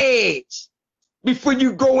the edge before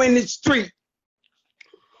you go in the street.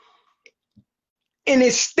 And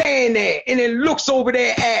it stand there and it looks over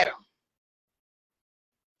there at him.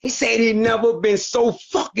 He said he'd never been so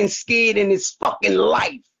fucking scared in his fucking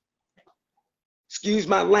life. Excuse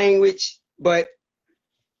my language, but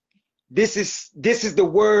this is the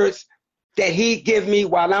words that he give me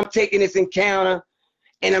while I'm taking this encounter,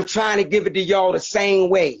 and I'm trying to give it to y'all the same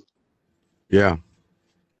way. Yeah.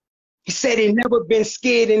 He said he'd never been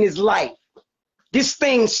scared in his life. This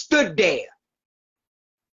thing stood there.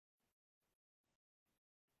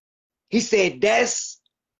 He said that's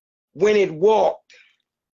when it walked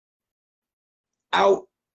out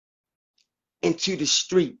into the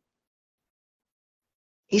street.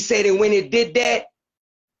 He said, and when it did that,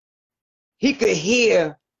 he could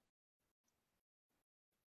hear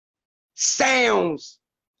sounds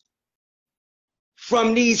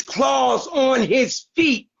from these claws on his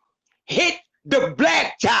feet hit the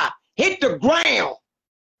blacktop, hit the ground.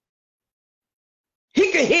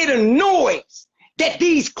 He could hear the noise that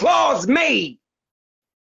these claws made.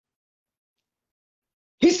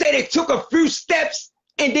 He said it took a few steps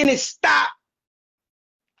and then it stopped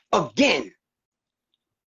again.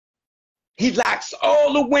 He locks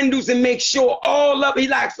all the windows and makes sure he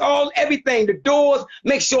locks everything, the doors,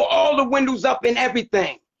 make sure all the windows up and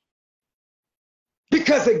everything.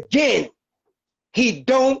 Because again, he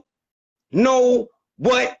don't know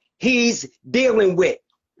what he's dealing with.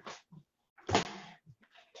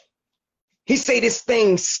 He say this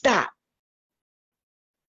thing stopped.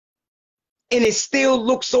 And it still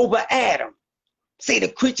looks over at him. Say the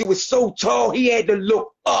creature was so tall, he had to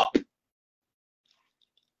look up.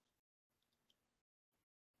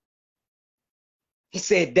 He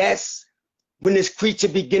said that's when this creature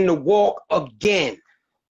began to walk again.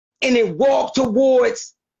 And it walked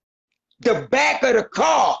towards the back of the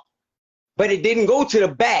car, but it didn't go to the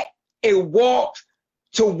back. It walked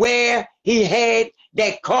to where he had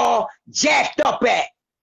that car jacked up at.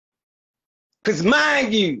 Because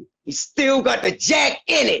mind you, he still got the jack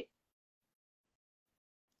in it.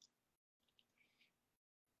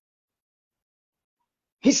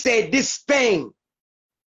 He said this thing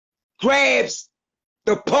grabs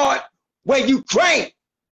the part where you crank.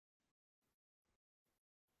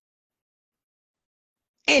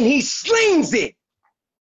 And he slings it.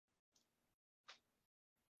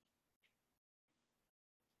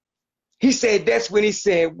 He said that's when he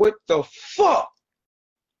said, what the fuck?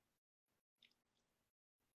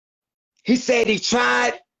 He said he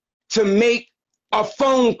tried to make a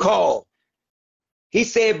phone call. He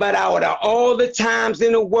said, but out of all the times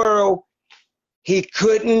in the world, he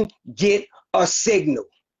couldn't get a signal.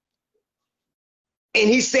 And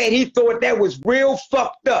he said he thought that was real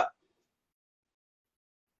fucked up.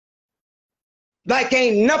 Like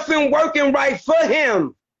ain't nothing working right for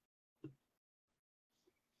him.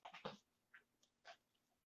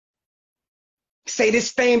 Say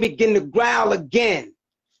this thing begin to growl again.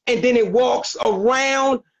 And then it walks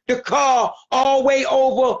around the car all the way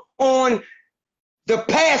over on the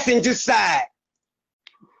passenger side.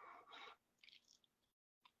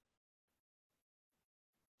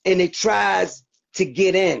 and it tries to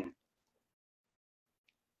get in.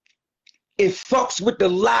 It fucks with the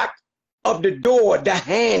lock of the door, the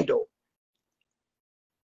handle.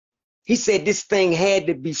 He said this thing had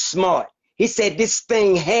to be smart. He said this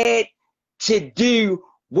thing had to do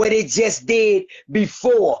what it just did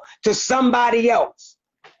before to somebody else.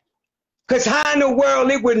 Because how in the world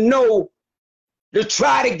it would know to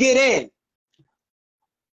try to get in?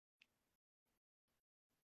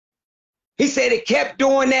 He said it kept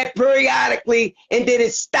doing that periodically and then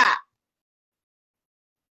it stopped.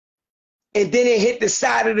 And then it hit the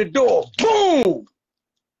side of the door. Boom!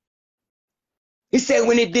 He said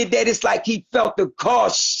when it did that, it's like he felt the car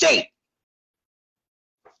shake.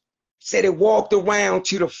 He said it walked around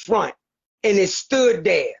to the front and it stood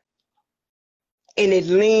there. And it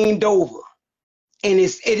leaned over. And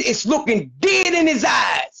it's looking dead in his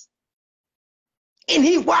eyes. And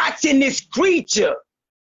he watching this creature.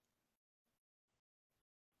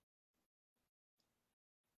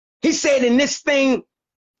 He said, and this thing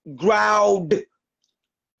growled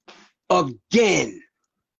again.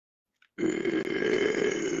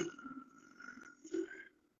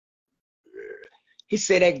 He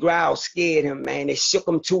said that growl scared him, man. It shook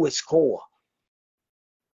him to his core.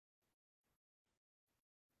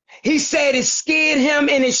 He said it scared him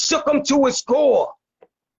and it shook him to his core.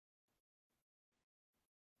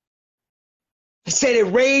 He said it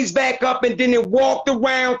raised back up and then it walked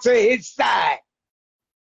around to his side.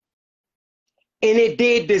 And it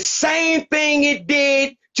did the same thing it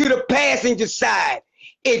did to the passenger side.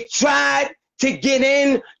 It tried to get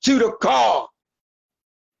into the car.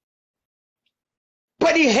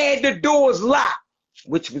 But he had the doors locked,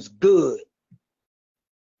 which was good.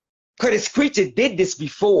 Because this creature did this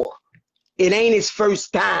before. It ain't his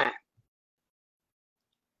first time.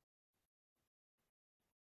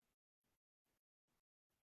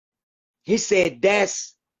 He said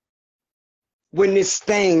that's when this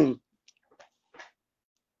thing,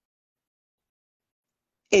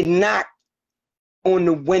 it knocked on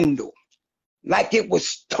the window. Like it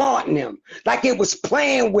was taunting him. Like it was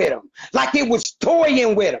playing with him. Like it was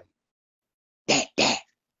toying with him. That.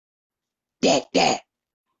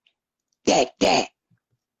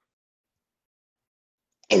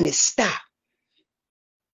 And it stopped.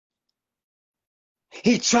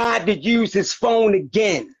 He tried to use his phone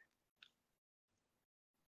again.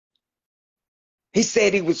 He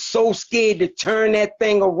said he was so scared to turn that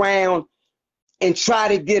thing around and try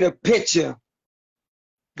to get a picture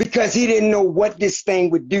because he didn't know what this thing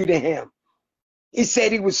would do to him. He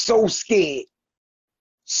said he was so scared.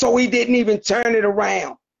 So he didn't even turn it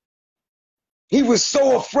around. He was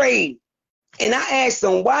so afraid. And I asked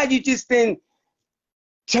him, why you just didn't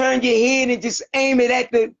turn your head and just aim it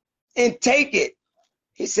at and take it?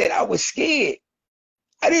 He said, I was scared.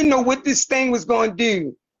 I didn't know what this thing was going to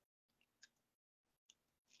do.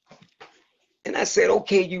 And I said,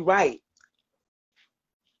 okay, you're right.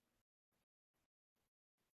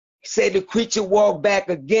 He said the creature walked back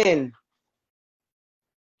again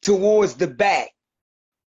towards the back.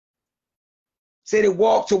 Said it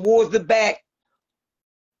walked towards the back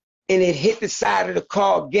and it hit the side of the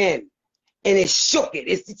car again and it shook it.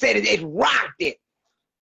 He said it rocked it.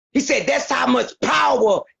 He said that's how much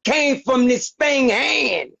power came from this thing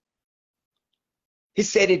hand. He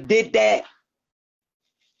said it did that.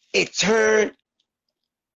 It turned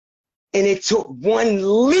and it took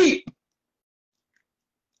one leap.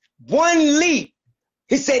 One leap.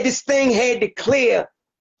 He said this thing had to clear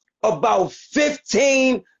about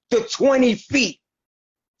 15 to 20 feet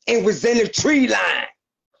and was in a tree line.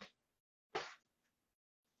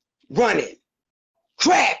 Running.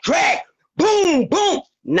 Crack, crack, boom, boom,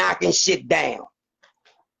 knocking shit down.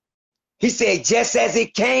 He said just as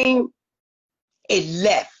it came, it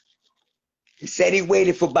left. He said he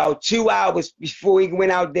waited for about 2 hours before he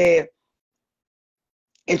went out there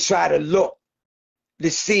and tried to look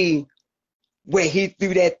to see where he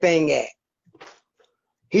threw that thing at.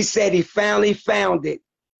 He said he finally found it.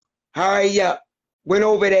 Hurry up. Went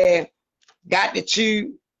over there, got the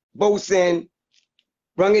two bolts in,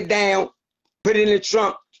 brung it down, put it in the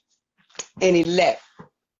trunk, and he left.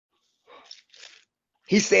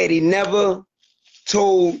 He said he never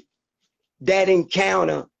told that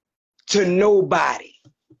encounter to nobody.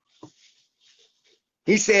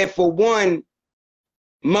 He said, for one,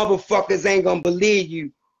 motherfuckers ain't gonna believe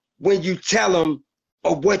you when you tell them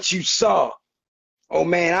of what you saw. Oh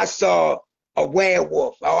man, I saw a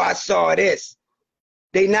werewolf. Oh, I saw this.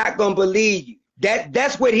 They not gonna believe you.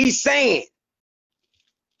 That's what he's saying.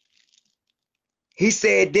 He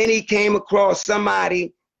said then he came across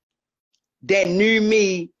somebody that knew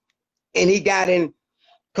me and he got in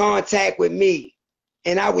contact with me.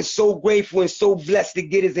 And I was so grateful and so blessed to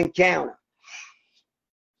get his encounter.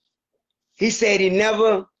 He said he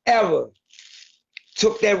never, ever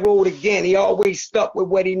took that road again. He always stuck with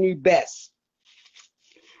what he knew best.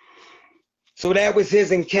 So that was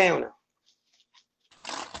his encounter.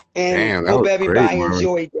 And damn, that hope was great, everybody Marvin.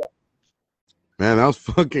 enjoyed that. Man, that was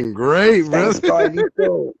fucking great, bro. Thanks,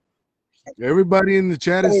 Carlito. Everybody in the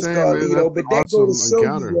chat is Thanks, saying, man, that's Carlito. But an that go to awesome show you,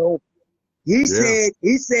 encounter. yo. He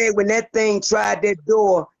said when that thing tried that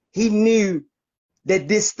door, he knew that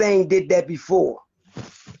this thing did that before.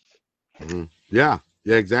 Mm-hmm. Yeah,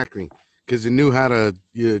 exactly. Because he knew how to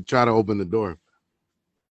try to open the door.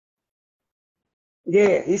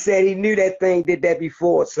 Yeah, he said he knew that thing did that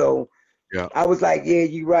before. So yeah, I was like, yeah,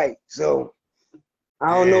 you're right. So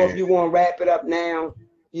I don't know if you want to wrap it up now,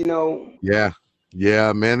 you know.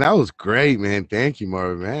 Yeah, man, that was great, man. Thank you,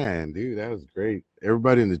 Marvin, man, dude, that was great.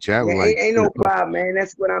 Everybody in the chat Yeah, was like, ain't no problem, man.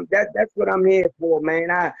 That's what I'm here for,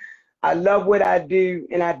 man. I love what I do,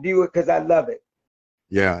 and I do it because I love it.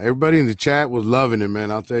 yeah, everybody in the chat was loving it,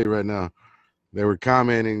 man. I'll tell you right now. They were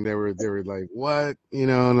commenting. They were like, what? You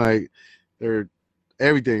know, like they're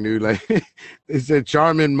everything, dude. Like they said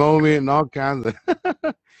charming moment and all kinds of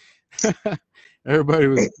everybody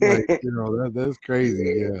was like, you know, that's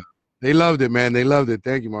crazy. Yeah. They loved it, man. They loved it.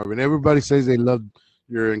 Thank you, Marvin. Everybody says they loved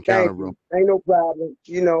your encounter, Thank bro. you. Ain't no problem.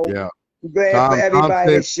 You know, Yeah. I'm glad for Tom everybody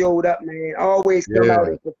said, that showed up, man. Always come out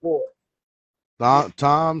and support.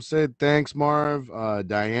 Tom said, thanks, Marv.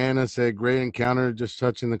 Diana said, great encounter, just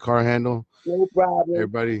touching the car handle. No problem.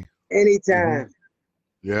 Everybody. Anytime.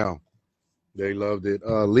 Yeah. They loved it.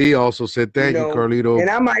 Lee also said, thank you, Carlito. And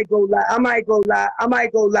I might go live. I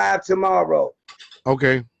might go live tomorrow.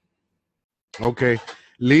 Okay.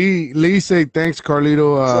 Lee say thanks,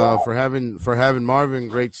 Carlito, for having Marvin.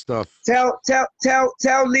 Great stuff. Tell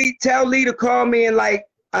Lee to call me in like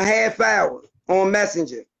a half hour on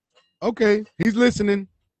Messenger. Okay, he's listening.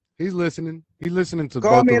 He's listening to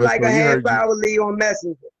call both me of in us. Like a half hour, Lee, on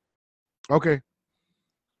Messenger. Okay.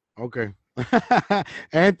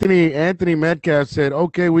 Anthony Metcalf said,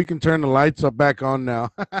 okay, we can turn the lights up back on now.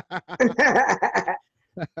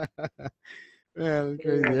 Yeah, that's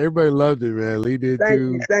crazy. Everybody loved it, man. Lee did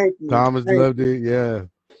too. Thank you. Thomas loved it.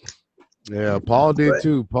 Yeah. Paul did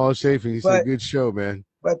too. Paul Chafin. He said, "Good show, man."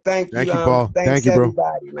 But thank you, Paul. Thanks thank you, bro.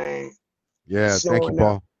 Everybody, man. Yeah, thank you,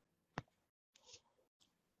 Paul.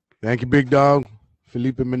 Thank you, Big Dog,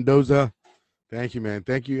 Felipe Mendoza. Thank you, man.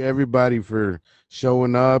 Thank you, everybody, for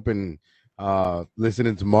showing up and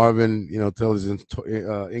listening to Marvin. You know, tell his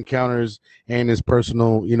encounters and his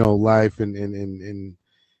personal, you know, life and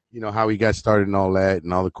you know how he got started and all that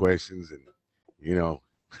and all the questions and you know.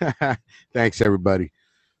 Thanks, everybody.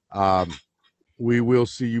 We will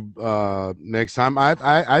see you next time.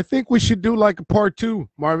 I think we should do like a part 2,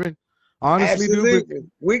 Marvin. Honestly, absolutely.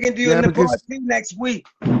 We can do a part 2 next week.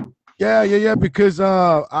 Yeah. Because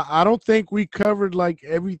I don't think we covered like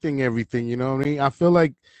everything. You know what I mean? I feel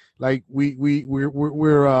like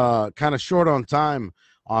we're kind of short on time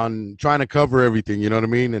on trying to cover everything. You know what I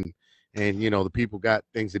mean? And you know the people got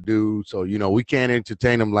things to do, so you know we can't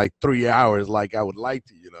entertain them like 3 hours like I would like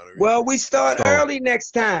to. You know what I mean? Well, we start early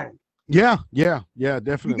next time. Yeah,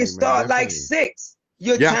 definitely. You can start like 6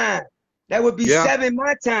 your time. That would be 7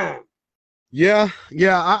 my time. Yeah.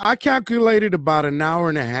 I calculated about an hour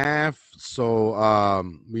and a half. So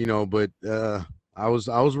you know, but I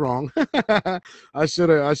was wrong. I should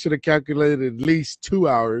have calculated at least 2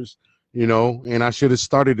 hours. You know, and I should have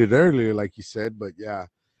started it earlier, like you said. But yeah,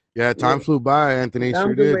 time flew by, Anthony.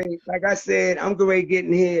 Sure did. Like I said, I'm great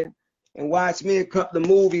getting here and watch me a couple of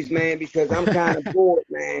movies, man, because I'm kind of bored,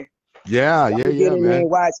 man. Yeah, man. Man.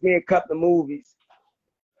 Watch me a couple of movies.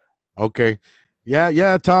 Okay.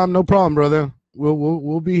 Yeah, Tom, no problem, brother.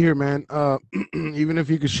 We'll be here, man. Even if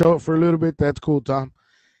you could show up for a little bit, that's cool, Tom.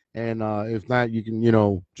 And if not, you can, you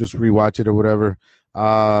know, just rewatch it or whatever.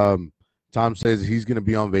 Tom says he's gonna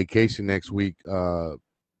be on vacation next week,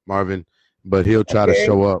 Marvin, but he'll try to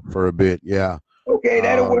show up for a bit. Yeah. Okay,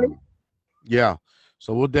 that'll work. Yeah.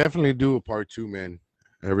 So we'll definitely do a part 2, man.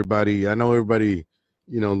 Everybody, I know everybody,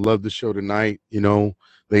 you know, loved the show tonight. You know,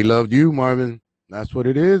 they loved you, Marvin. That's what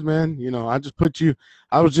it is, man. You know, I just put you.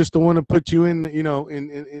 I was just the one to put you in. You know, in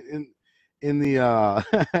the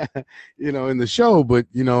you know, in the show. But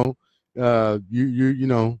you know, you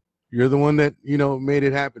know, you're the one that you know made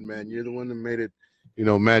it happen, man. You're the one that made it, you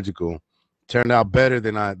know, magical. Turned out better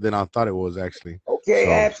than I thought it was actually. Okay,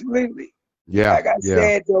 so, absolutely. Yeah. Like I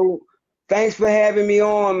said, though, thanks for having me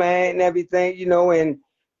on, man, and everything. You know, and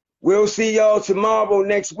we'll see y'all tomorrow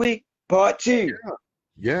next week, part 2.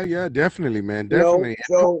 Yeah, definitely, man. Definitely.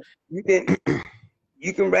 You know, so you can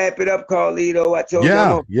you can wrap it up, Carlito. I told you I'm Yeah,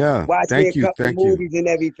 gonna yeah. watch me a Thank you, couple thank you. movies and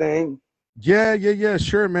everything. Yeah,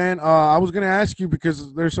 sure, man. I was gonna ask you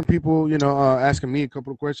because there's some people, asking me a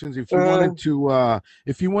couple of questions. Uh,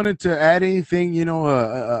 If you wanted to add anything,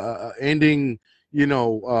 ending,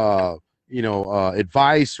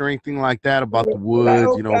 advice or anything like that about the well, I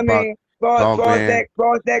woods, hope. I about mean, far, Dog far as Man. that,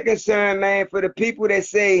 far as that concern, man. For the people that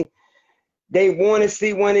say they want to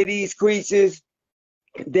see one of these creatures,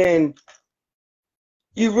 then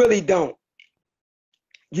you really don't.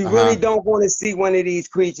 You really Uh-huh. don't want to see one of these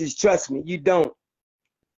creatures. Trust me, you don't.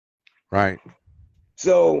 Right.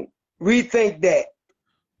 So rethink that.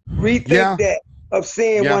 Rethink Yeah, that of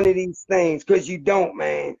seeing yeah, one of these things, because you don't,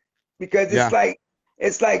 man. Because yeah.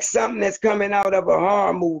 it's like something that's coming out of a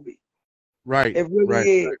horror movie. Right, It really right.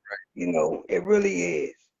 is. It really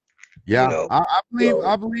is. You Yeah, know. I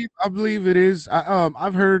So believe, I believe it is.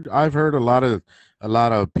 I've heard a lot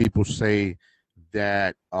of people say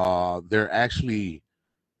that they're actually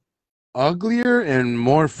uglier and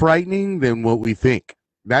more frightening than what we think.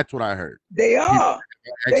 That's what I heard. they People are.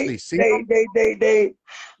 actually see them.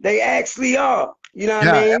 They actually are. You know what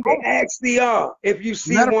I Yeah. mean? They actually are. If you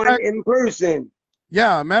see Matter of one fact, in person,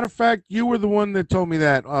 yeah. Matter of fact, you were the one that told me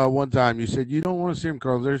that one time. You said you don't want to see them,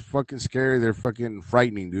 Carl. They're fucking scary. They're fucking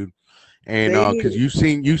frightening, dude. And they because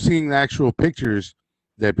is. you've seen the actual pictures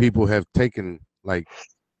that people have taken, like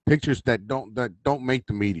pictures that don't make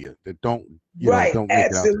the media, that Right. don't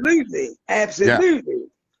make it out there. Absolutely. Yeah. Absolutely.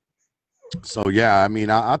 So yeah, I mean,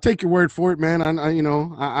 I'll take your word for it, man.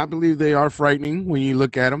 I believe they are frightening when you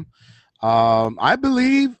look at them. I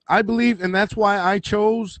believe, and that's why I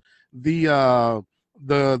chose the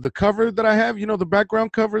the cover that I have. The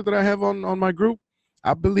background cover that I have on my group.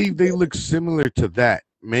 I believe they look similar to that,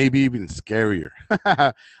 maybe even scarier.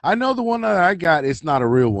 I know the one that I got, it's not a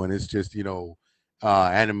real one. It's just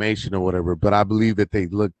animation or whatever. But I believe that they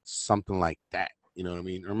look something like that. You know what I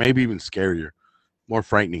mean? Or maybe even scarier, more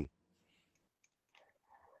frightening.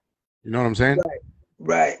 You know what I'm saying? Right.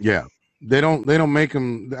 Right. Yeah. They don't make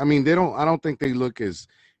them. I mean, they don't. I don't think they look as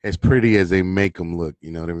pretty as they make them look. You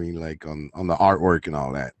know what I mean? Like on the artwork and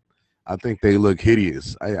all that. I think they look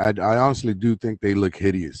hideous. I honestly do think they look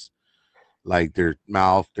hideous. Like their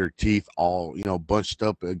mouth, their teeth, all bunched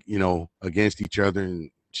up, against each other and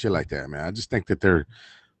shit like that. Man, I just think that they're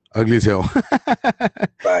ugly as hell.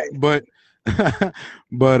 Right. but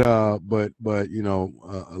but a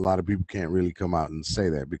lot of people can't really come out and say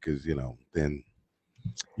that because then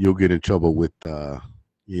you'll get in trouble with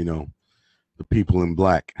you know the people in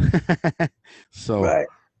black. So Right.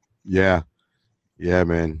 yeah, yeah,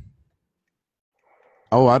 man.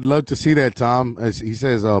 Oh, I'd love to see that, Tom. As he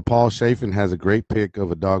says, Paul Chafin has a great pic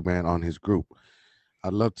of a dog man on his group.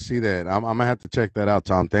 I'd love to see that. I'm gonna have to check that out,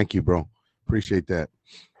 Tom. Thank you, bro. Appreciate that.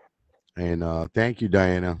 And thank you,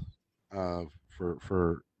 Diana, uh, for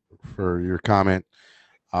for for your comment.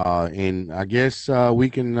 And I guess we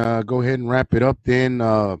can go ahead and wrap it up then.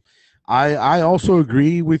 I also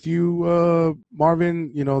agree with you,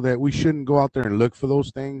 Marvin. That we shouldn't go out there and look for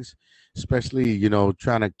those things, especially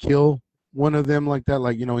trying to kill one of them like that,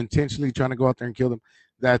 like intentionally trying to go out there and kill them.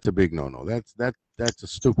 That's a big no-no. That's a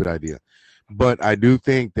stupid idea. But I do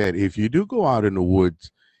think that if you do go out in the woods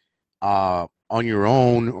on your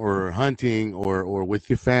own or hunting or with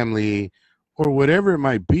your family or whatever it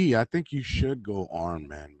might be, I think you should go armed,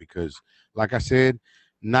 man, because like I said,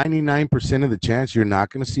 99% of the chance you're not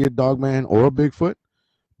going to see a dog man or a Bigfoot,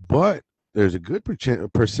 but there's a good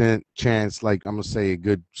percent chance, like I'm going to say a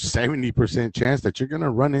good 70% chance that you're going to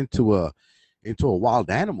run into a wild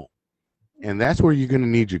animal. And that's where you're going to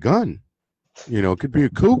need your gun. It could be a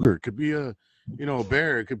cougar, it could be a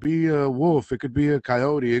bear, it could be a wolf, it could be a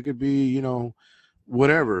coyote, it could be,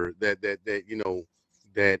 whatever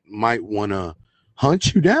that might want to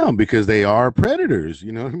hunt you down because they are predators.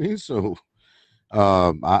 You know what I mean? So,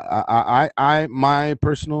 my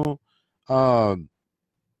personal um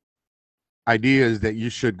idea is that you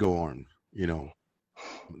should go armed.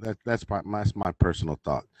 That's my personal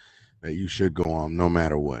thought, that you should go armed no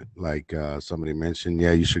matter what. Like somebody mentioned,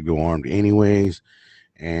 yeah, you should go armed anyways,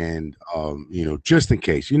 and just in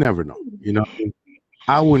case, you never know.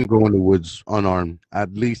 I wouldn't go in the woods unarmed. I'd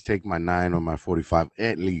at least take my 9 or my 45.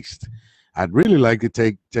 At least, I'd really like to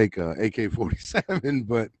take a AK-47,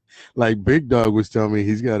 but like Big Dog was telling me,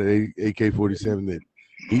 he's got a AK-47 that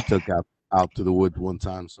he took out to the woods one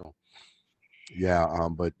time. So yeah,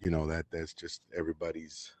 but that's just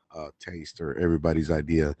everybody's taste or everybody's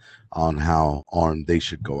idea on how armed they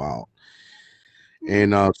should go out.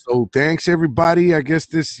 And so thanks everybody. I guess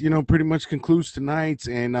this, pretty much concludes tonight's.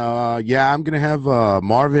 And yeah, I'm gonna have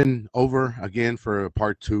Marvin over again for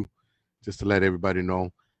part 2. just to let everybody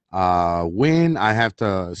know. When I have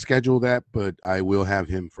to schedule that, but I will have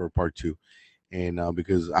him for part 2. And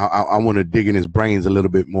because I want to dig in his brains a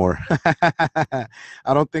little bit more. I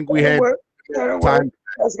don't think we That'll had work. That'll work. time.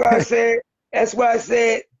 That's why I said. That's why I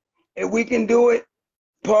said if we can do it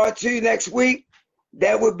part 2 next week,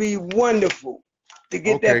 that would be wonderful to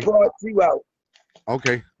get that Okay. part 2 out.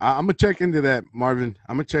 Okay. I'm gonna check into that, Marvin.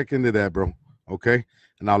 I'm gonna check into that, bro. Okay.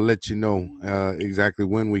 And I'll let you know exactly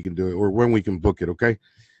when we can do it or when we can book it. Okay.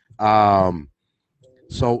 Um.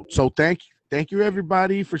 So thank you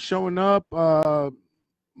everybody for showing up.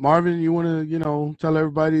 Marvin, you want to tell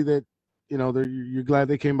everybody that you're glad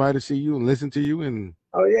they came by to see you and listen to you and.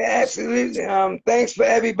 Oh yeah, absolutely. Thanks for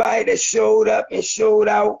everybody that showed up and showed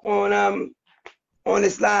out on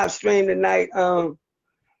this live stream tonight.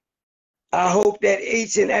 I hope that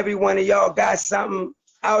each and every one of y'all got something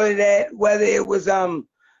out of that, whether it was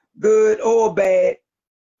good or bad.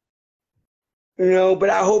 But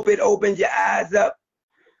I hope it opened your eyes up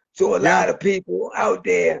to a lot of people out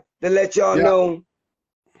there to let y'all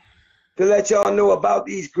know about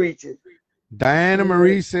these creatures. Diana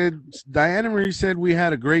Marie said we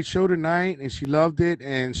had a great show tonight and she loved it,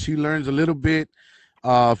 and she learns a little bit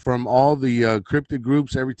from all the cryptid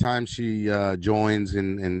groups every time she joins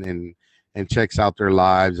and checks out their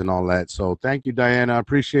lives and all that. So thank you, Diana. I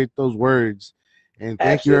appreciate those words. And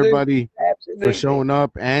thank you everybody for showing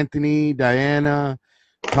up. Anthony, Diana,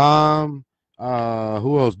 Tom,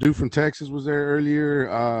 who else? Dude from Texas was there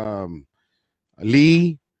earlier.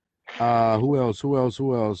 Lee, who else?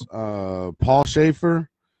 Paul Schaefer.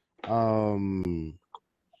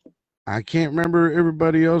 I can't remember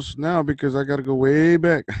everybody else now because I got to go way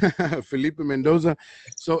back. Felipe Mendoza.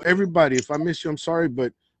 So everybody, if I miss you, I'm sorry,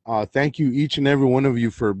 but thank you, each and every one of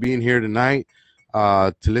you, for being here tonight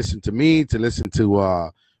to listen to me, to listen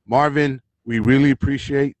to Marvin. We really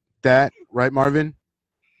appreciate that. Right, Marvin?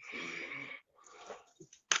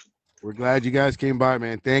 We're glad you guys came by,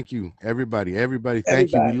 man. Thank you, everybody.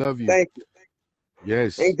 Thank you. We love you. Thank you.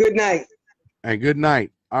 Yes. And good night.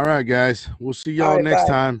 All right, guys. We'll see y'all next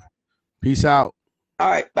time. Peace out. All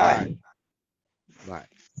right. Bye. Bye.